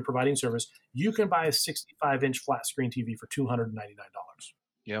comes down to providing service. You can buy a 65-inch flat screen TV for $299.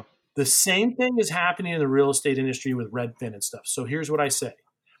 Yeah. The same thing is happening in the real estate industry with Redfin and stuff. So here's what I say.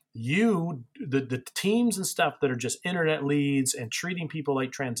 The teams and stuff that are just internet leads and treating people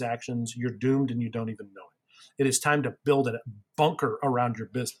like transactions, you're doomed and you don't even know it. It is time to build a bunker around your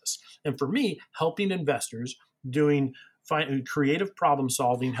business. And for me, helping investors, doing creative problem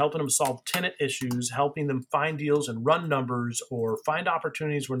solving, helping them solve tenant issues, helping them find deals and run numbers or find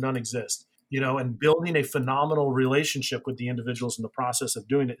opportunities where none exist, and building a phenomenal relationship with the individuals in the process of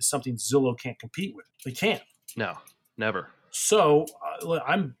doing it is something Zillow can't compete with. They can't. No, never. So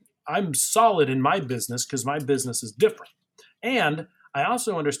I'm solid in my business because my business is different. And I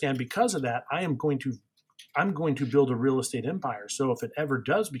also understand because of that, I'm going to build a real estate empire. So if it ever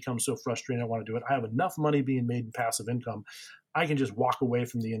does become so frustrating, I want to do it, I have enough money being made in passive income. I can just walk away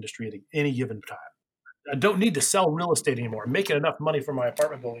from the industry at any given time. I don't need to sell real estate anymore. I'm making enough money from my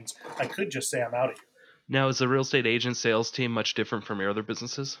apartment buildings. I could just say I'm out of here. Now, is the real estate agent sales team much different from your other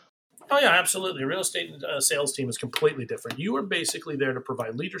businesses? Oh, yeah, absolutely. A real estate sales team is completely different. You are basically there to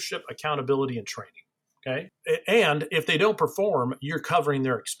provide leadership, accountability, and training. Okay. And if they don't perform, you're covering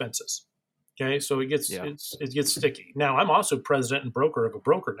their expenses. Okay. So it gets sticky. Now, I'm also president and broker of a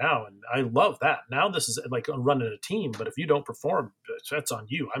broker now, and I love that. Now this is like running a team, but if you don't perform, that's on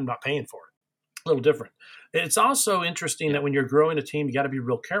you. I'm not paying for it. A little different. It's also interesting that when you're growing a team, you got to be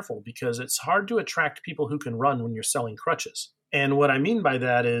real careful because it's hard to attract people who can run when you're selling crutches. And what I mean by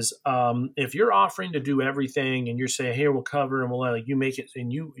that is if you're offering to do everything and you're saying, here, we'll cover and we'll let you make it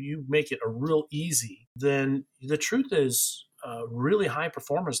and you make it a real easy, then the truth is really high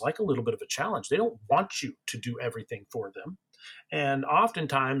performers like a little bit of a challenge. They don't want you to do everything for them. And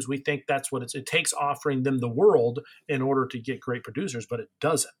oftentimes we think that's what it takes offering them the world in order to get great producers, but it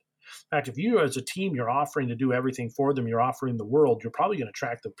doesn't. In fact, if you as a team, you're offering to do everything for them, you're offering the world, you're probably going to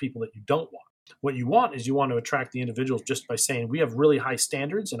attract the people that you don't want. What you want is you want to attract the individuals just by saying, we have really high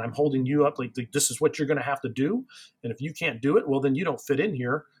standards and I'm holding you up like this is what you're going to have to do. And if you can't do it, well, then you don't fit in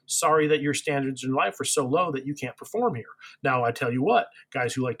here. Sorry that your standards in life are so low that you can't perform here. Now, I tell you what,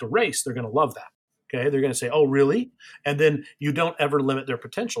 guys who like to race, they're going to love that. Okay, they're going to say, oh, really? And then you don't ever limit their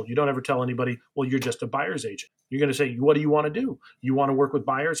potential. You don't ever tell anybody, well, you're just a buyer's agent. You're going to say, what do you want to do? You want to work with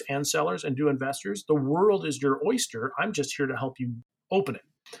buyers and sellers and do investors? The world is your oyster. I'm just here to help you open it.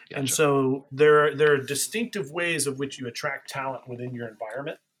 Gotcha. And so there are distinctive ways of which you attract talent within your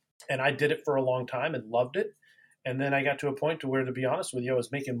environment. And I did it for a long time and loved it. And then I got to a point to where, to be honest with you, I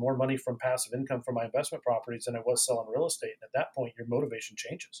was making more money from passive income from my investment properties than I was selling real estate. And at that point, your motivation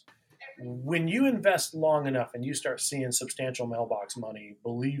changes. When you invest long enough and you start seeing substantial mailbox money,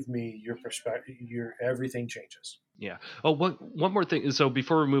 believe me, your perspective, everything changes. Yeah. Oh, one more thing. So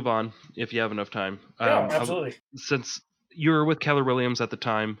before we move on, if you have enough time, absolutely. Since you were with Keller Williams at the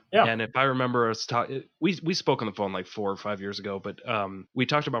time, Yeah. and if I remember us we spoke on the phone like 4 or 5 years ago, but we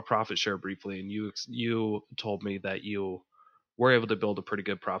talked about profit share briefly, and you told me that you were able to build a pretty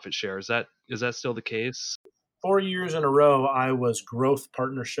good profit share. Is that still the case? 4 years in a row, I was growth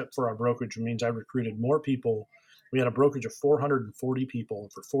partnership for our brokerage, which means I recruited more people. We had a brokerage of 440 people.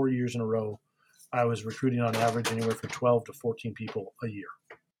 And for 4 years in a row, I was recruiting on average anywhere from 12 to 14 people a year.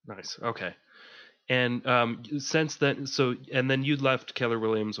 Nice. Okay. And since then, and then you left Keller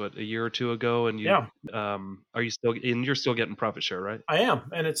Williams a year or two ago, and Yeah. Are you still? And you're still getting profit share, right? I am,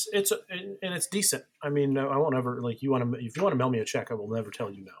 and it's decent. I mean, I won't ever if you want to mail me a check, I will never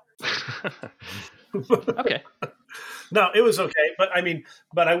tell you no. Okay. No, it was okay, but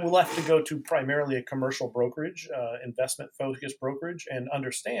I left to go to primarily a commercial brokerage, investment focused brokerage, and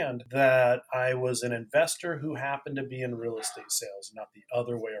understand that I was an investor who happened to be in real estate sales, not the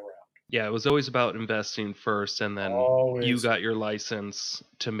other way around. Yeah, it was always about investing first, and then you got your license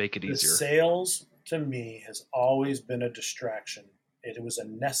to make it easier. The sales, to me, has always been a distraction. It was a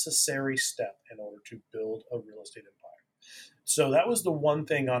necessary step in order to build a real estate empire. So that was the one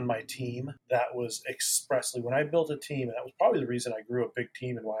thing on my team that was expressly, when I built a team, and that was probably the reason I grew a big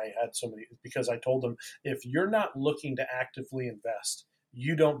team and why I had so many, because I told them, if you're not looking to actively invest,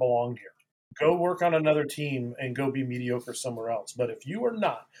 you don't belong here. Go work on another team and go be mediocre somewhere else. But if you are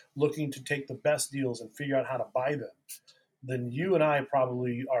not looking to take the best deals and figure out how to buy them, then you and I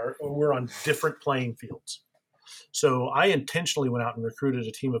we're on different playing fields. So I intentionally went out and recruited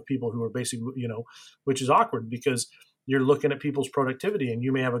a team of people who were basically, which is awkward because you're looking at people's productivity, and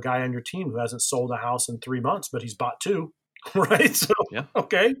you may have a guy on your team who hasn't sold a house in 3 months, but he's bought 2. Right. So, yeah.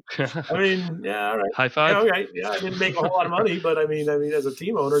 Okay. I mean, yeah. All right. High five. Yeah, okay. Yeah. I didn't make a whole lot of money, but I mean, as a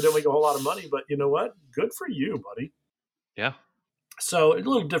team owner, didn't make a whole lot of money, but you know what? Good for you, buddy. Yeah. So a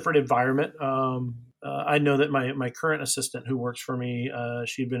little different environment. I know that my current assistant who works for me,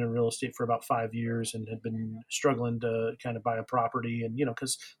 she'd been in real estate for about 5 years and had been struggling to kind of buy a property. And,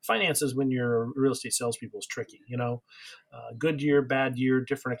 because finances when you're a real estate salespeople is tricky, good year, bad year,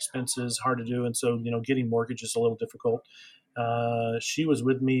 different expenses, hard to do. And so, getting mortgage is a little difficult. She was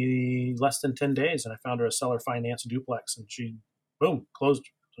with me less than 10 days and I found her a seller finance duplex, and she, boom, closed.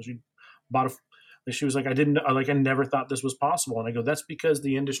 So she bought she was like, I never thought this was possible. And I go, that's because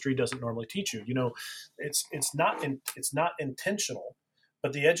the industry doesn't normally teach you. It's not intentional,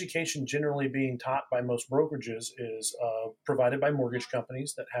 but the education generally being taught by most brokerages is provided by mortgage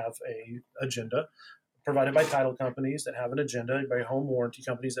companies that have a agenda, provided by title companies that have an agenda, by home warranty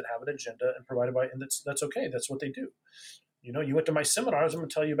companies that have an agenda, and provided by, and that's okay. That's what they do. You went to my seminars. I'm going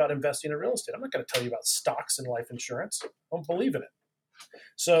to tell you about investing in real estate. I'm not going to tell you about stocks and life insurance. I don't believe in it.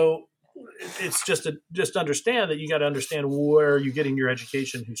 So it's just understand that you got to understand where you're getting your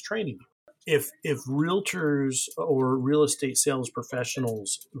education, who's training you. If realtors or real estate sales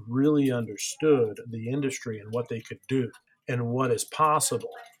professionals really understood the industry and what they could do and what is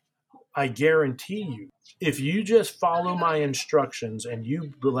possible, I guarantee you, if you just follow my instructions and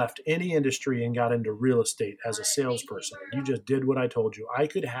you left any industry and got into real estate as a salesperson, and you just did what I told you, I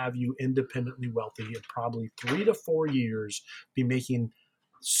could have you independently wealthy in probably 3 to 4 years, be making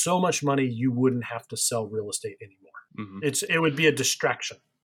so much money you wouldn't have to sell real estate anymore. Mm-hmm. It would be a distraction.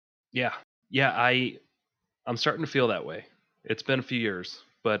 Yeah. I'm starting to feel that way. It's been a few years,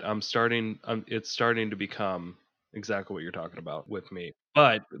 but it's starting to become exactly what you're talking about with me.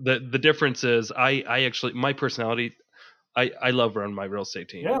 But the difference is I actually, my personality, I love running my real estate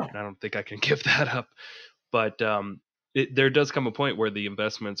team. Yeah. And I don't think I can give that up. But there does come a point where the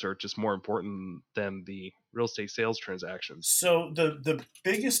investments are just more important than the real estate sales transactions. So the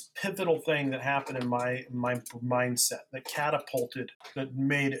biggest pivotal thing that happened in my mindset that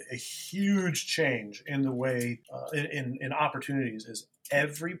made a huge change in the way in opportunities is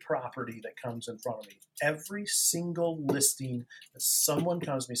every property that comes in front of me, every single listing that someone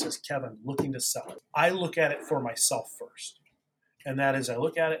comes to me and says, Kevin, looking to sell it. I look at it for myself first. And that is, I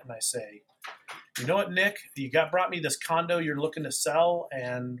look at it and I say, you know what, Nick, brought me this condo you're looking to sell,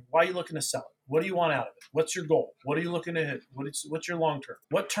 and why are you looking to sell it? What do you want out of it? What's your goal? What are you looking to hit? What's your long term?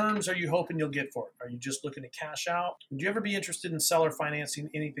 What terms are you hoping you'll get for it? Are you just looking to cash out? Would you ever be interested in seller financing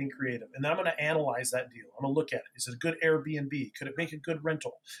anything creative? And then I'm going to analyze that deal. I'm going to look at it. Is it a good Airbnb? Could it make a good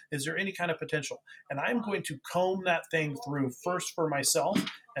rental? Is there any kind of potential? And I'm going to comb that thing through first for myself,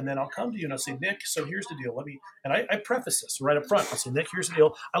 and then I'll come to you and I'll say, Nick, so here's the deal. I preface this right up front. I say, Nick, here's the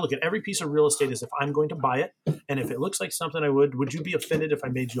deal. I look at every piece of real estate as if I'm going to buy it. And if it looks like something would you be offended if I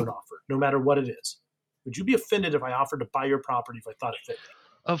made you an offer, no matter what it is? Would you be offended if I offered to buy your property if I thought it fit?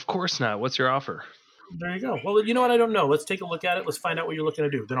 Of course not. What's your offer? There you go. Well, you know what? I don't know. Let's take a look at it. Let's find out what you're looking to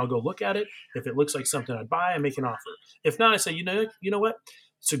do. Then I'll go look at it. If it looks like something I'd buy, I make an offer. If not, I say, you know what?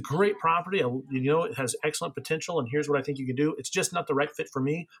 It's a great property. It has excellent potential, and here's what I think you can do. It's just not the right fit for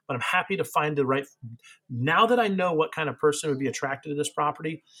me, but I'm happy to find the right. Now that I know what kind of person would be attracted to this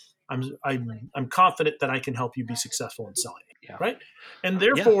property, I'm confident that I can help you be successful in selling it. Yeah. Right. And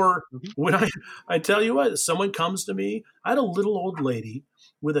therefore, Mhm. when I tell you what, someone comes to me, I had a little old lady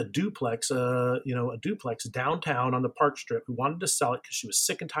with a duplex, a duplex downtown on the Park Strip who wanted to sell it because she was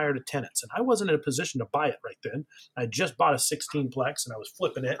sick and tired of tenants. And I wasn't in a position to buy it right then. I just bought a 16-plex and I was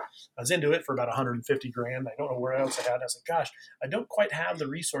flipping it. I was into it for about 150 grand. I don't know where else I had. I was like, gosh, I don't quite have the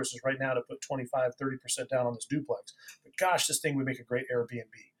resources right now to put 25, 30% down on this duplex. But gosh, this thing would make a great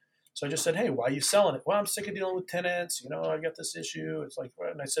Airbnb. So I just said, hey, why are you selling it? Well, I'm sick of dealing with tenants. I got this issue. It's like,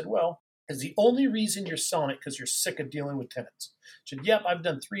 and I said, well, is the only reason you're selling it because you're sick of dealing with tenants? She said, yep, I've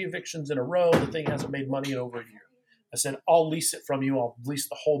done 3 evictions in a row. The thing hasn't made money in over a year. I said, I'll lease it from you. I'll lease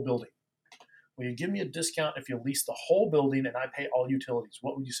the whole building. Will you give me a discount if you lease the whole building and I pay all utilities?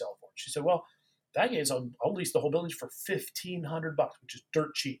 What would you sell it for? She said, well, that case, I'll lease the whole building for $1,500, which is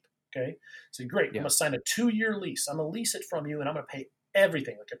dirt cheap. Okay. I said, great. I'm going to sign a 2-year lease. I'm going to lease it from you and I'm going to pay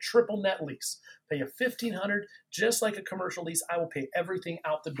everything, like a triple net lease. Pay you $1,500, just like a commercial lease. I will pay everything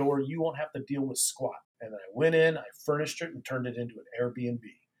out the door. You won't have to deal with squat. And then I went in, I furnished it, and turned it into an Airbnb.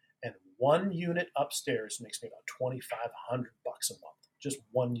 And 1 unit upstairs makes me about $2,500 a month. Just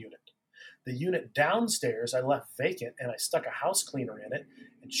 1 unit. The unit downstairs I left vacant, and I stuck a house cleaner in it,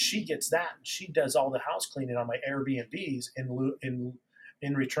 and she gets that. And she does all the house cleaning on my Airbnbs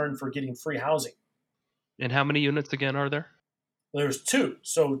in return for getting free housing. And how many units again are there? There's 2.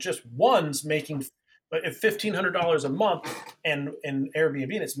 So just one's making $1,500 a month and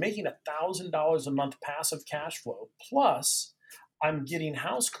Airbnb, and it's making $1,000 a month passive cash flow. Plus, I'm getting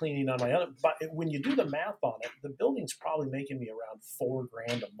house cleaning on my other. But when you do the math on it, the building's probably making me around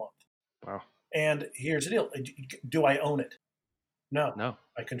 $4,000 a month. Wow. And here's the deal: do I own it? No.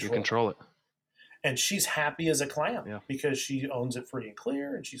 I control it. And she's happy as a clam Yeah. because she owns it free and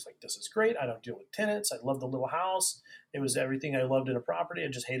clear. And she's like, this is great. I don't deal with tenants. I love the little house. It was everything I loved in a property. I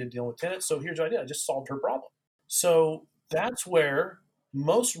just hated dealing with tenants. So here's what I did. I just solved her problem. So that's where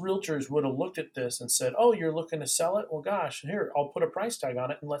most realtors would have looked at this and said, oh, you're looking to sell it? Well, gosh, here, I'll put a price tag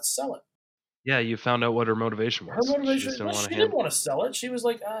on it and let's sell it. Yeah, you found out what her motivation was. Her motivation, she didn't want to sell it. She was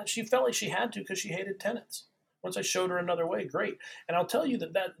like, she felt like she had to because she hated tenants. Once I showed her another way, great. And I'll tell you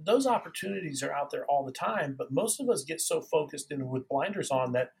that those opportunities are out there all the time, but most of us get so focused in with blinders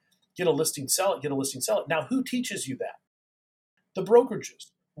on that get a listing, sell it, get a listing, sell it. Now, who teaches you that? The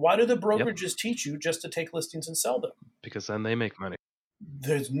brokerages. Why do the brokerages teach you just to take listings and sell them? Because then they make money.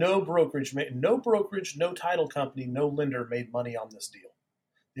 There's no brokerage, no title company, no lender made money on this deal.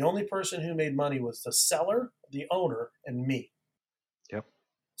 The only person who made money was the seller, the owner, and me. Yep.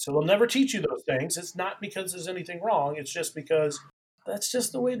 So they'll never teach you those things. It's not because there's anything wrong. It's just because that's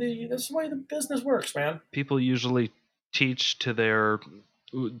just the way the business works, man. People usually teach to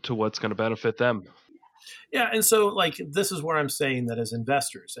what's going to benefit them. Yeah, and so like this is where I'm saying that as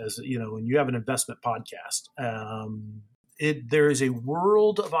investors, as you know, when you have an investment podcast, there is a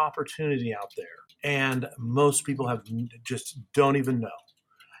world of opportunity out there, and most people just don't even know.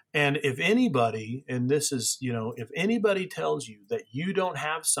 And if anybody, and this is, if anybody tells you that you don't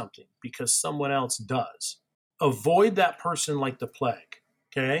have something because someone else does, avoid that person like the plague,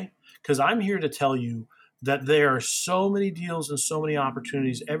 okay? Because I'm here to tell you that there are so many deals and so many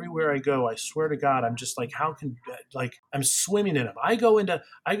opportunities everywhere I go. I swear to God, I'm just like, I'm swimming in them. I go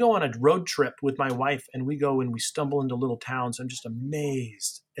on a road trip with my wife and we go and we stumble into little towns. I'm just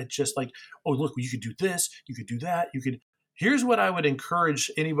amazed at just like, oh, look, you could do this, you could do that, Here's what I would encourage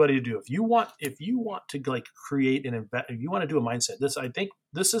anybody to do. If you want to like create if you want to do a mindset, I think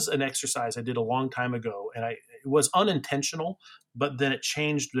this is an exercise I did a long time ago, and it was unintentional, but then it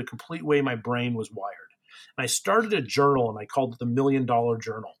changed the complete way my brain was wired. And I started a journal, and I called it the $1 Million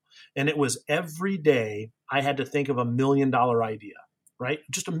Journal. And it was every day I had to think of $1 million idea, right?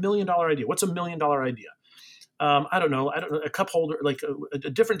 Just $1 million idea. What's $1 million idea? I don't know. A cup holder, like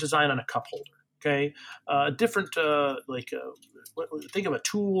a different design on a cup holder. Okay, different think of a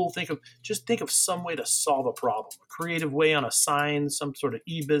tool. Think of some way to solve a problem, a creative way on a sign, some sort of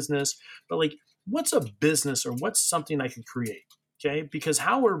e-business. But like, what's a business or what's something I can create? Okay, because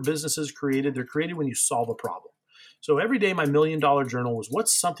how are businesses created? They're created when you solve a problem. So every day, my $1 Million Journal was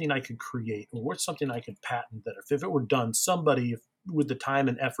what's something I could create or what's something I could patent that if it were done, somebody with the time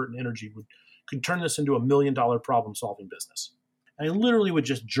and effort and energy could turn this into $1 million problem solving business. I literally would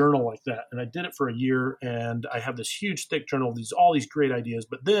just journal like that. And I did it for a year, and I have this huge, thick journal of all these great ideas.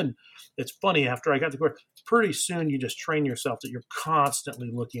 But then it's funny, after I got the course, pretty soon you just train yourself that you're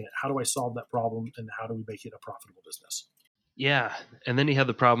constantly looking at how do I solve that problem and how do we make it a profitable business. Yeah. And then you have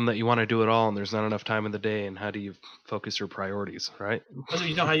the problem that you want to do it all and there's not enough time in the day. And how do you focus your priorities, right?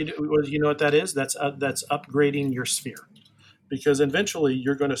 You know how you do, you know what that is? That's upgrading your sphere. Because eventually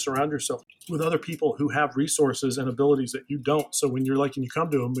you're going to surround yourself with other people who have resources and abilities that you don't. So when and you come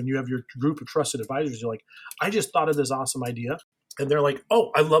to them, when you have your group of trusted advisors, you're like, I just thought of this awesome idea. And they're like,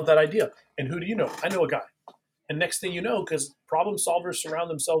 oh, I love that idea. And who do you know? I know a guy. And next thing you know, because problem solvers surround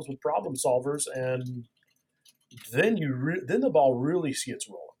themselves with problem solvers, and then then the ball really gets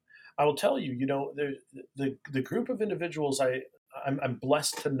rolling. I will tell you, the group of individuals I'm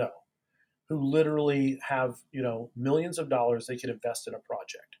blessed to know who literally have, millions of dollars they could invest in a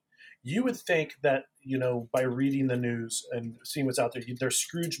project. You would think that, by reading the news and seeing what's out there, they're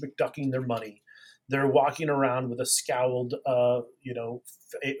Scrooge McDucking their money. They're walking around with a scowled,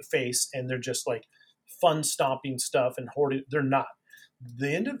 face, and they're just like fun stomping stuff and hoarding. They're not.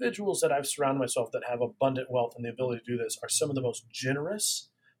 The individuals that I've surrounded myself that have abundant wealth and the ability to do this are some of the most generous,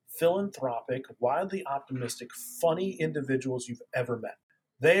 philanthropic, wildly optimistic, funny individuals you've ever met.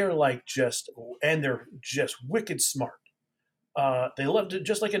 They are and they're just wicked smart. They love to,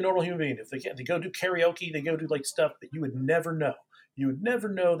 just like a normal human being. If they go do karaoke, they go do like stuff that you would never know. You would never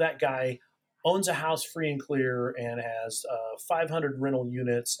know that guy owns a house free and clear and has 500 rental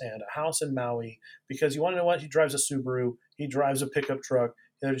units and a house in Maui, because you want to know what? He drives a Subaru. He drives a pickup truck.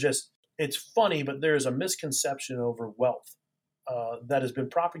 It's funny, but there is a misconception over wealth that has been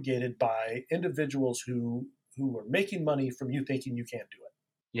propagated by individuals who are making money from you thinking you can't do it.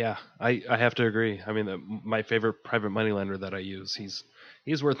 Yeah, I have to agree. I mean, my favorite private money lender that I use,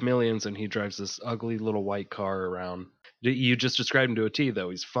 he's worth millions, and he drives this ugly little white car around. You just described him to a T,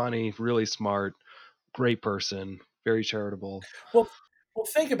 though. He's funny, really smart, great person, very charitable. Well,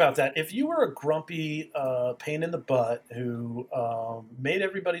 think about that. If you were a grumpy pain in the butt who made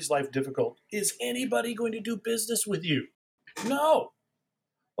everybody's life difficult, is anybody going to do business with you? No.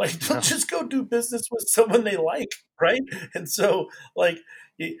 Like, they'll just go do business with someone they like, right? And so, like,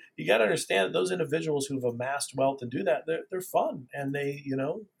 you got to understand that those individuals who've amassed wealth and do that, they're fun, and they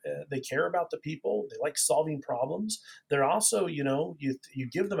care about the people. They like solving problems. They're also, you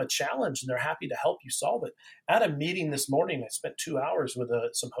give them a challenge, and they're happy to help you solve it. At a meeting this morning, I spent 2 hours with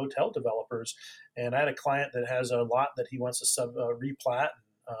some hotel developers, and I had a client that has a lot that he wants to replat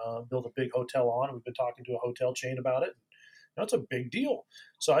and build a big hotel on. We've been talking to a hotel chain about it. That's a big deal.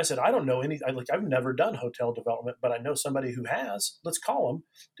 So I said, I don't know I've never done hotel development, but I know somebody who has. Let's call him.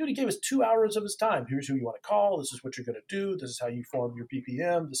 Dude, he gave us 2 hours of his time. Here's who you want to call. This is what you're going to do. This is how you form your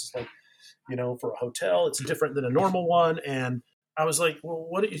PPM. This is like, for a hotel, it's different than a normal one. And I was like, well,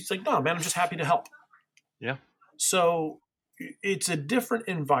 what? He's like, no, man, I'm just happy to help. Yeah. So it's a different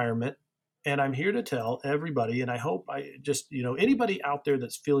environment. And I'm here to tell everybody, and I hope anybody out there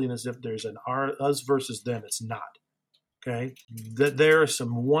that's feeling as if there's an us versus them, it's not. Okay, that there are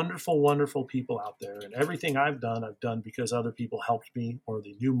some wonderful, wonderful people out there, and everything I've done because other people helped me, or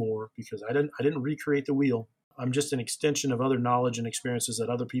they knew more, because I didn't recreate the wheel. I'm just an extension of other knowledge and experiences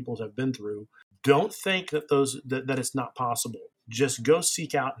that other people have been through. Don't think that that it's not possible. Just go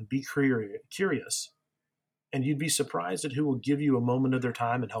seek out and be curious, and you'd be surprised at who will give you a moment of their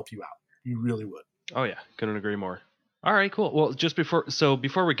time and help you out. You really would. Oh yeah, couldn't agree more. All right, cool. Well,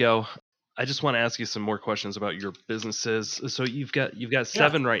 before we go, I just want to ask you some more questions about your businesses. So you've got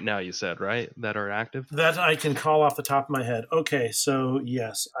 7 right now, you said, right, that are active? That I can call off the top of my head. Okay, so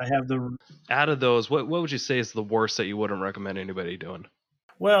yes, I have Out of those, what would you say is the worst that you wouldn't recommend anybody doing?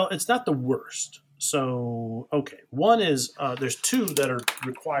 Well, it's not the worst. So, okay, one is there's 2 that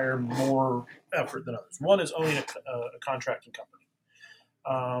require more effort than others. One is owning a contracting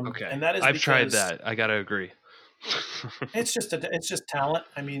company. Okay, and that is I've tried that. I gotta agree. It's just talent.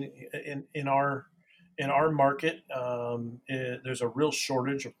 I mean, in our market, there's a real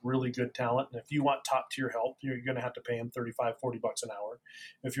shortage of really good talent. And if you want top tier help, you're going to have to pay them $35, $40 an hour.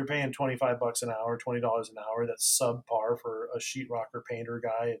 If you're paying $25 an hour, $20 an hour, that's subpar for a sheetrocker painter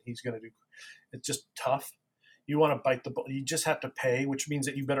guy, and he's going to do. It's just tough. You want to bite the bullet. You just have to pay, which means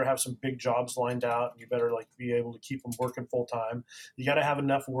that you better have some big jobs lined out, and you better be able to keep them working full time. You got to have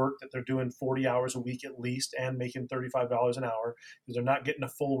enough work that they're doing 40 hours a week at least and making $35 an hour, because they're not getting a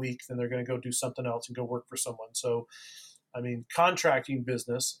full week. Then they're going to go do something else and go work for someone. So, I mean, contracting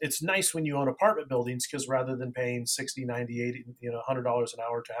business, it's nice when you own apartment buildings, because rather than paying $60, $90, $80, $100 an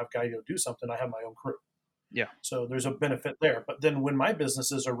hour to have a guy go do something, I have my own crew. Yeah. So there's a benefit there. But then when my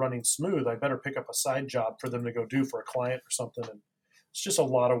businesses are running smooth, I better pick up a side job for them to go do for a client or something. And it's just a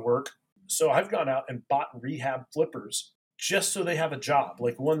lot of work. So I've gone out and bought rehab flippers just so they have a job.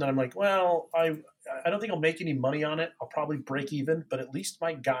 Like one that I'm like, well, I don't think I'll make any money on it. I'll probably break even, but at least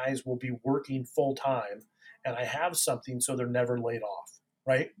my guys will be working full time and I have something so they're never laid off,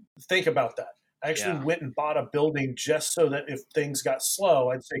 right? Think about that. I actually went and bought a building just so that if things got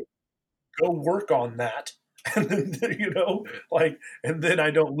slow, I'd say, go work on that. And then, and then I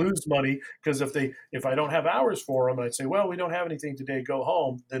don't lose money because if I don't have hours for them, I'd say, well, we don't have anything today, go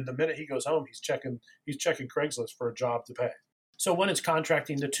home. Then the minute he goes home, he's checking Craigslist for a job to pay. So one is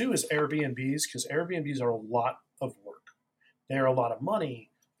contracting. The two is Airbnbs, because Airbnbs are a lot of work. They're a lot of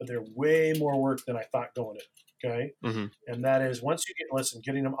money, but they're way more work than I thought going in. Okay. Mm-hmm. And that is once you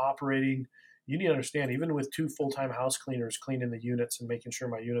getting them operating, you need to understand, even with 2 full-time house cleaners cleaning the units and making sure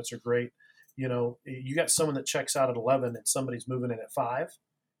my units are great, you got someone that checks out at 11 and somebody's moving in at 5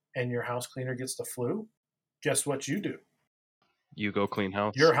 and your house cleaner gets the flu. Guess what you do? You go clean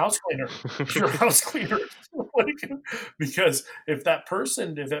house. You're a house cleaner. You're a house cleaner. Because if that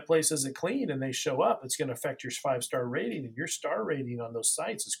place isn't clean and they show up, it's going to affect your 5-star rating, and your star rating on those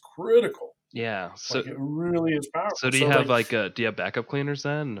sites is critical. Yeah. So it really is powerful. So do you have do you have backup cleaners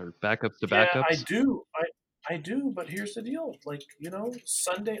then, or backups to backups? Yeah, I do. But here's the deal.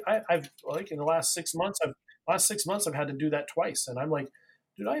 Sunday, I've in the last 6 months, I've had to do that twice. And I'm like,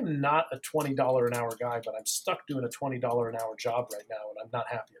 dude, I am not a $20 an hour guy, but I'm stuck doing a $20 an hour job right now, and I'm not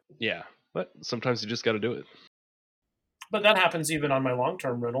happy. Yeah. But sometimes you just got to do it. But that happens even on my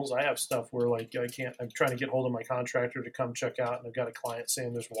long-term rentals. I have stuff where I'm trying to get hold of my contractor to come check out, and I've got a client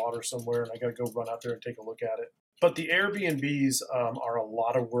saying there's water somewhere, and I got to go run out there and take a look at it. But the Airbnbs are a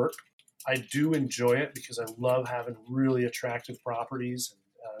lot of work. I do enjoy it because I love having really attractive properties. And,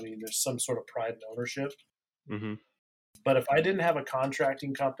 there's some sort of pride and ownership. Mm-hmm. But if I didn't have a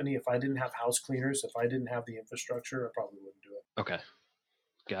contracting company, if I didn't have house cleaners, if I didn't have the infrastructure, I probably wouldn't do it. Okay.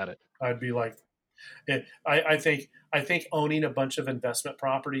 Got it. I'd be like, I think owning a bunch of investment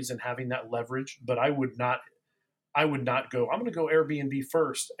properties and having that leverage, but I would not go, I'm going to go Airbnb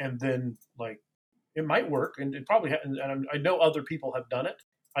first. And then it might work. And it probably, and I know other people have done it.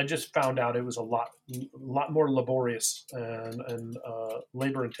 I just found out it was a lot more laborious and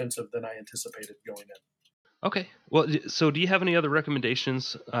labor intensive than I anticipated going in. Okay. Well, so do you have any other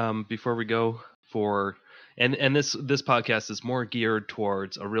recommendations before we go for, and this podcast is more geared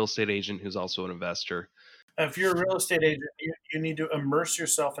towards a real estate agent who's also an investor. If you're a real estate agent, you need to immerse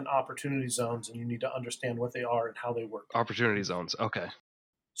yourself in opportunity zones, and you need to understand what they are and how they work. Opportunity zones. Okay.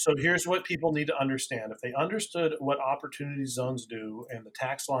 So here's what people need to understand. If they understood what opportunity zones do and the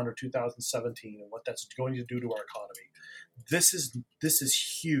tax law under 2017 and what that's going to do to our economy, this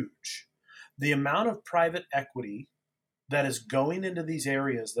is huge. The amount of private equity that is going into these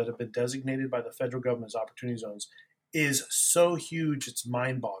areas that have been designated by the federal government as opportunity zones is so huge, it's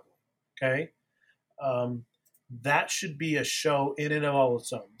mind-boggling. Okay? That should be a show in and of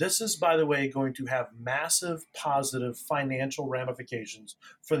its own. This is, by the way, going to have massive positive financial ramifications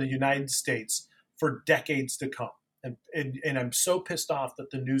for the United States for decades to come. And I'm so pissed off that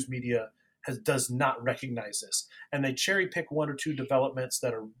the news media does not recognize this. And they cherry pick 1 or 2 developments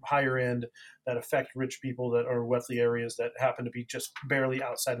that are higher end, that affect rich people that are wealthy areas that happen to be just barely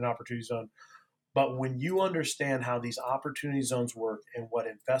outside an opportunity zone. But when you understand how these opportunity zones work and what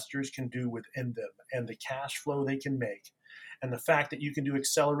investors can do within them and the cash flow they can make, and the fact that you can do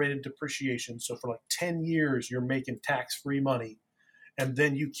accelerated depreciation, so for 10 years you're making tax-free money, and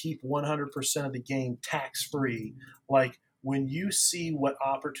then you keep 100% of the gain tax-free, when you see what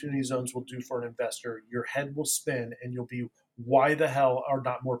opportunity zones will do for an investor, your head will spin and you'll be, why the hell are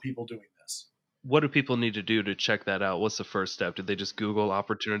not more people doing this? What do people need to do to check that out? What's the first step? Did they just Google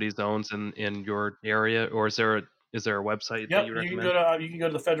opportunity zones in your area, or is there a website that you recommend? You can go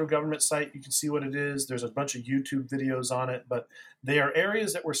to the federal government site. You can see what it is. There's a bunch of YouTube videos on it, but they are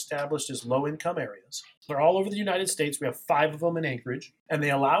areas that were established as low-income areas. They're all over the United States. We have 5 of them in Anchorage, and they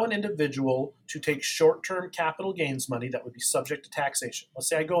allow an individual to take short-term capital gains money that would be subject to taxation. Let's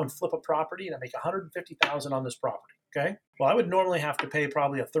say I go and flip a property and I make $150,000 on this property. Okay. Well, I would normally have to pay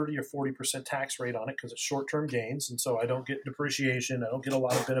probably a 30 or 40% tax rate on it because it's short-term gains. And so I don't get depreciation. I don't get a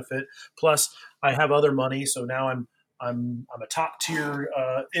lot of benefit. Plus I have other money. So now I'm a top tier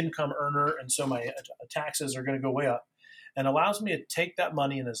income earner. And so my taxes are going to go way up, and allows me to take that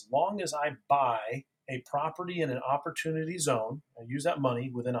money. And as long as I buy a property in an opportunity zone, I use that money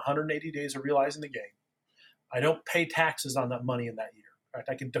within 180 days of realizing the gain, I don't pay taxes on that money in that year. In fact,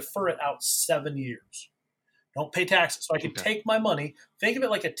 I can defer it out 7 years. Don't pay taxes. So I can take my money, think of it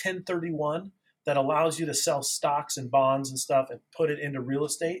like a 1031, that allows you to sell stocks and bonds and stuff and put it into real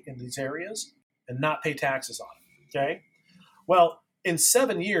estate in these areas and not pay taxes on it. Okay. Well, in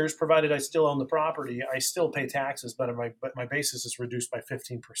 7 years, provided I still own the property, I still pay taxes, but my basis is reduced by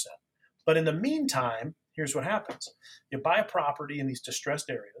 15%. But in the meantime, here's what happens. You buy a property in these distressed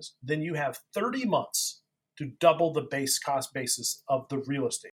areas, then you have 30 months to double the base cost basis of the real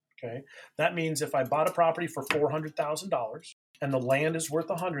estate. Okay. That means if I bought a property for $400,000 and the land is worth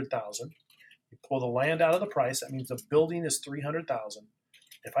 $100,000, you pull the land out of the price. That means the building is $300,000.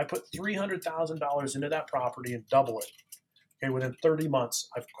 If I put $300,000 into that property and double it, okay, within 30 months,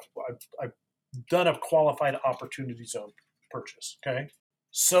 I've done a qualified opportunity zone purchase. Okay.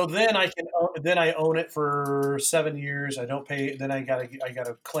 So then I own it for 7 years. I don't pay. Then I gotta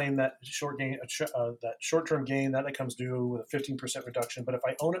claim that that short-term gain that comes due with a 15% reduction. But if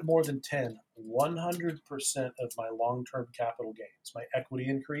I own it more than 10, 100% of my long-term capital gains, my equity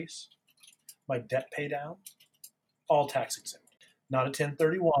increase, my debt pay down, all tax exempt. Not a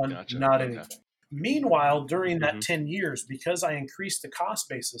 1031, Gotcha. not Okay. anything. Meanwhile, during that Mhm. 10 years, because I increased the cost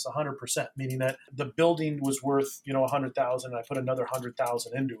basis 100%, meaning that the building was worth, 100,000, and I put another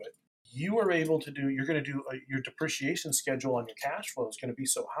 100,000 into it, you're going to do your depreciation schedule on your cash flow is going to be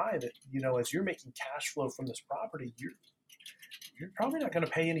so high that, as you're making cash flow from this property, you're probably not going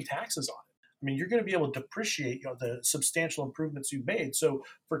to pay any taxes on it. I mean, you're going to be able to depreciate the substantial improvements you've made. So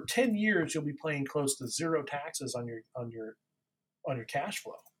for 10 years, you'll be paying close to zero taxes on your cash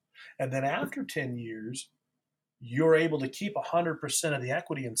flow. And then after 10 years, you're able to keep 100% of the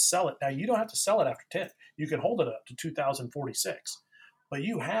equity and sell it. Now, you don't have to sell it after 10. You can hold it up to 2046. But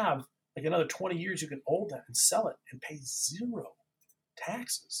you have like another 20 years you can hold that and sell it and pay zero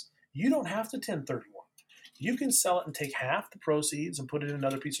taxes. You don't have to 1031. You can sell it and take half the proceeds and put it in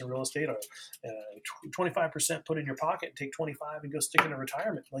another piece of real estate, or 25% put in your pocket and take 25 and go stick it in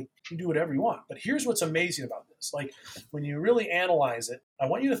retirement. Like, you do whatever you want. But here's what's amazing about this. Like, when you really analyze it, I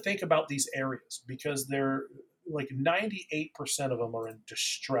want you to think about these areas, because they're like 98% of them are in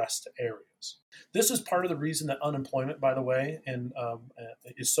distressed areas. This is part of the reason that unemployment, by the way,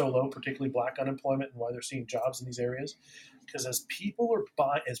 is so low, particularly Black unemployment, and why they're seeing jobs in these areas. Because as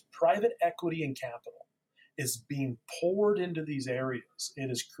private equity and capital is being poured into these areas, it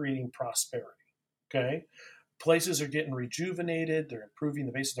is creating prosperity. Okay. Places are getting rejuvenated. They're improving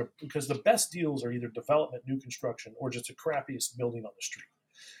the basis, because the best deals are either development, new construction, or just the crappiest building on the street.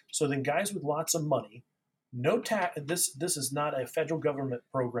 So then guys with lots of money, no tax. This is not a federal government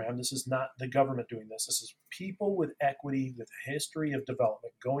program. This is not the government doing this. This is people with equity, with a history of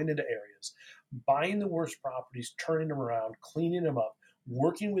development, going into areas, buying the worst properties, turning them around, cleaning them up,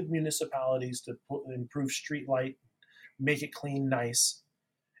 working with municipalities to improve street light, make it clean, nice,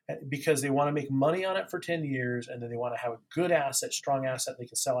 because they want to make money on it for 10 years, and then they want to have a good asset, strong asset they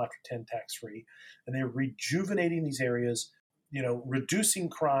can sell after 10 tax-free. And they're rejuvenating these areas, reducing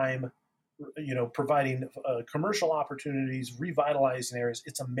crime, providing commercial opportunities, revitalizing areas.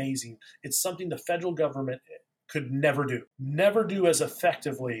 It's amazing. It's something the federal government could never do as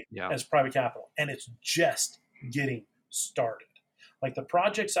effectively as private capital. And it's just getting started. Like, the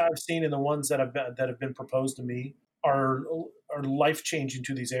projects I've seen and the ones that have been proposed to me are life-changing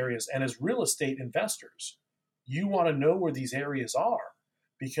to these areas. And as real estate investors, you want to know where these areas are,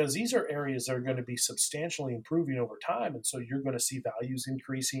 because these are areas that are going to be substantially improving over time. And so you're going to see values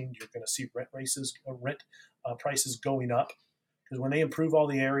increasing. You're going to see rent prices going up. Because when they improve all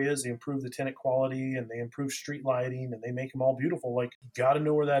the areas, they improve the tenant quality, and they improve street lighting, and they make them all beautiful. Like, you got to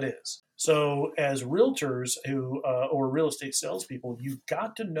know where that is. So as realtors or real estate salespeople, you've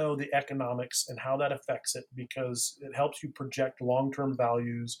got to know the economics and how that affects it, because it helps you project long-term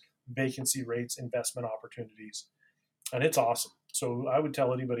values, vacancy rates, investment opportunities. And it's awesome. So I would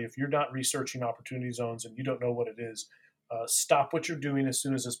tell anybody, if you're not researching opportunity zones and you don't know what it is, stop what you're doing as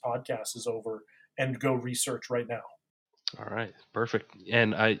soon as this podcast is over and go research right now. All right, perfect.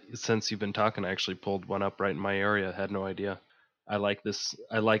 And since you've been talking, I actually pulled one up right in my area. Had no idea. I like this.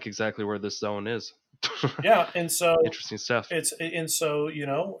 I like exactly where this zone is. Yeah, and so interesting stuff.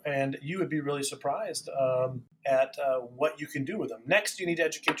 And you would be really surprised at what you can do with them. Next, you need to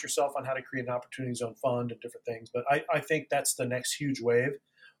educate yourself on how to create an opportunity zone fund and different things. But I think that's the next huge wave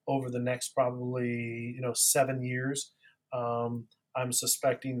over the next probably 7 years. I'm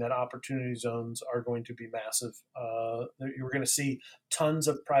suspecting that opportunity zones are going to be massive. You're going to see tons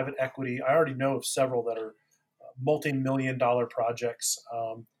of private equity. I already know of several that are multi-million-dollar projects,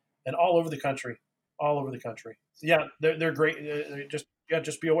 and all over the country. Yeah, they're great.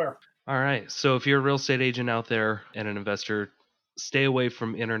 Just be aware. All right. So if you're a real estate agent out there and an investor, stay away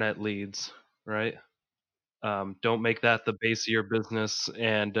from internet leads, right? Don't make that the base of your business,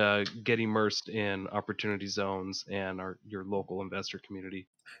 and get immersed in opportunity zones and your local investor community.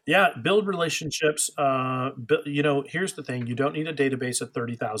 Yeah, build relationships. Here's the thing: you don't need a database of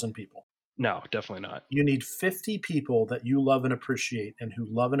 30,000 people. No, definitely not. You need 50 people that you love and appreciate, and who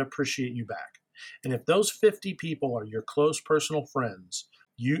love and appreciate you back. And if those 50 people are your close personal friends,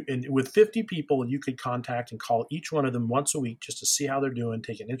 with 50 people, you could contact and call each one of them once a week just to see how they're doing,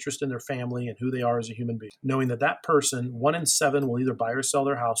 take an interest in their family and who they are as a human being, knowing that person, 1 in 7, will either buy or sell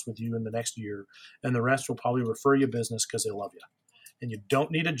their house with you in the next year, and the rest will probably refer you business because they love you. And you don't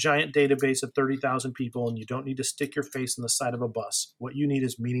need a giant database of 30,000 people, and you don't need to stick your face in the side of a bus. What you need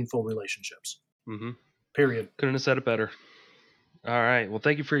is meaningful relationships. Mm-hmm. Period. Couldn't have said it better. All right. Well,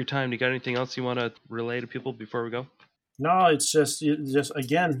 thank you for your time. Do you got anything else you want to relay to people before we go? No, it's just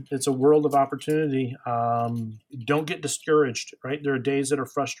again, it's a world of opportunity. Don't get discouraged, right? There are days that are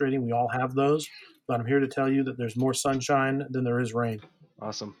frustrating. We all have those, but I'm here to tell you that there's more sunshine than there is rain.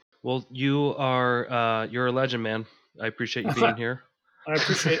 Awesome. Well, you're a legend, man. I appreciate you being here. I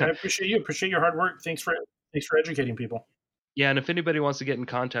appreciate you. Appreciate your hard work. Thanks for educating people. Yeah, and if anybody wants to get in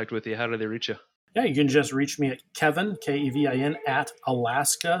contact with you, how do they reach you? Yeah, you can just reach me at Kevin, Kevin, at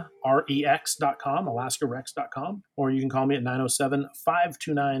AlaskaRex.com, AlaskaRex.com, or you can call me at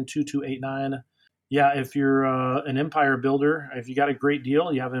 907-529-2289. Yeah, if you're an empire builder, if you got a great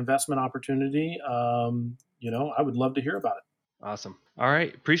deal, you have an investment opportunity, I would love to hear about it. Awesome. All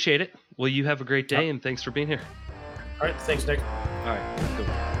right. Appreciate it. Well, you have a great day, and thanks for being here. All right. Thanks, Nick. All right. Good.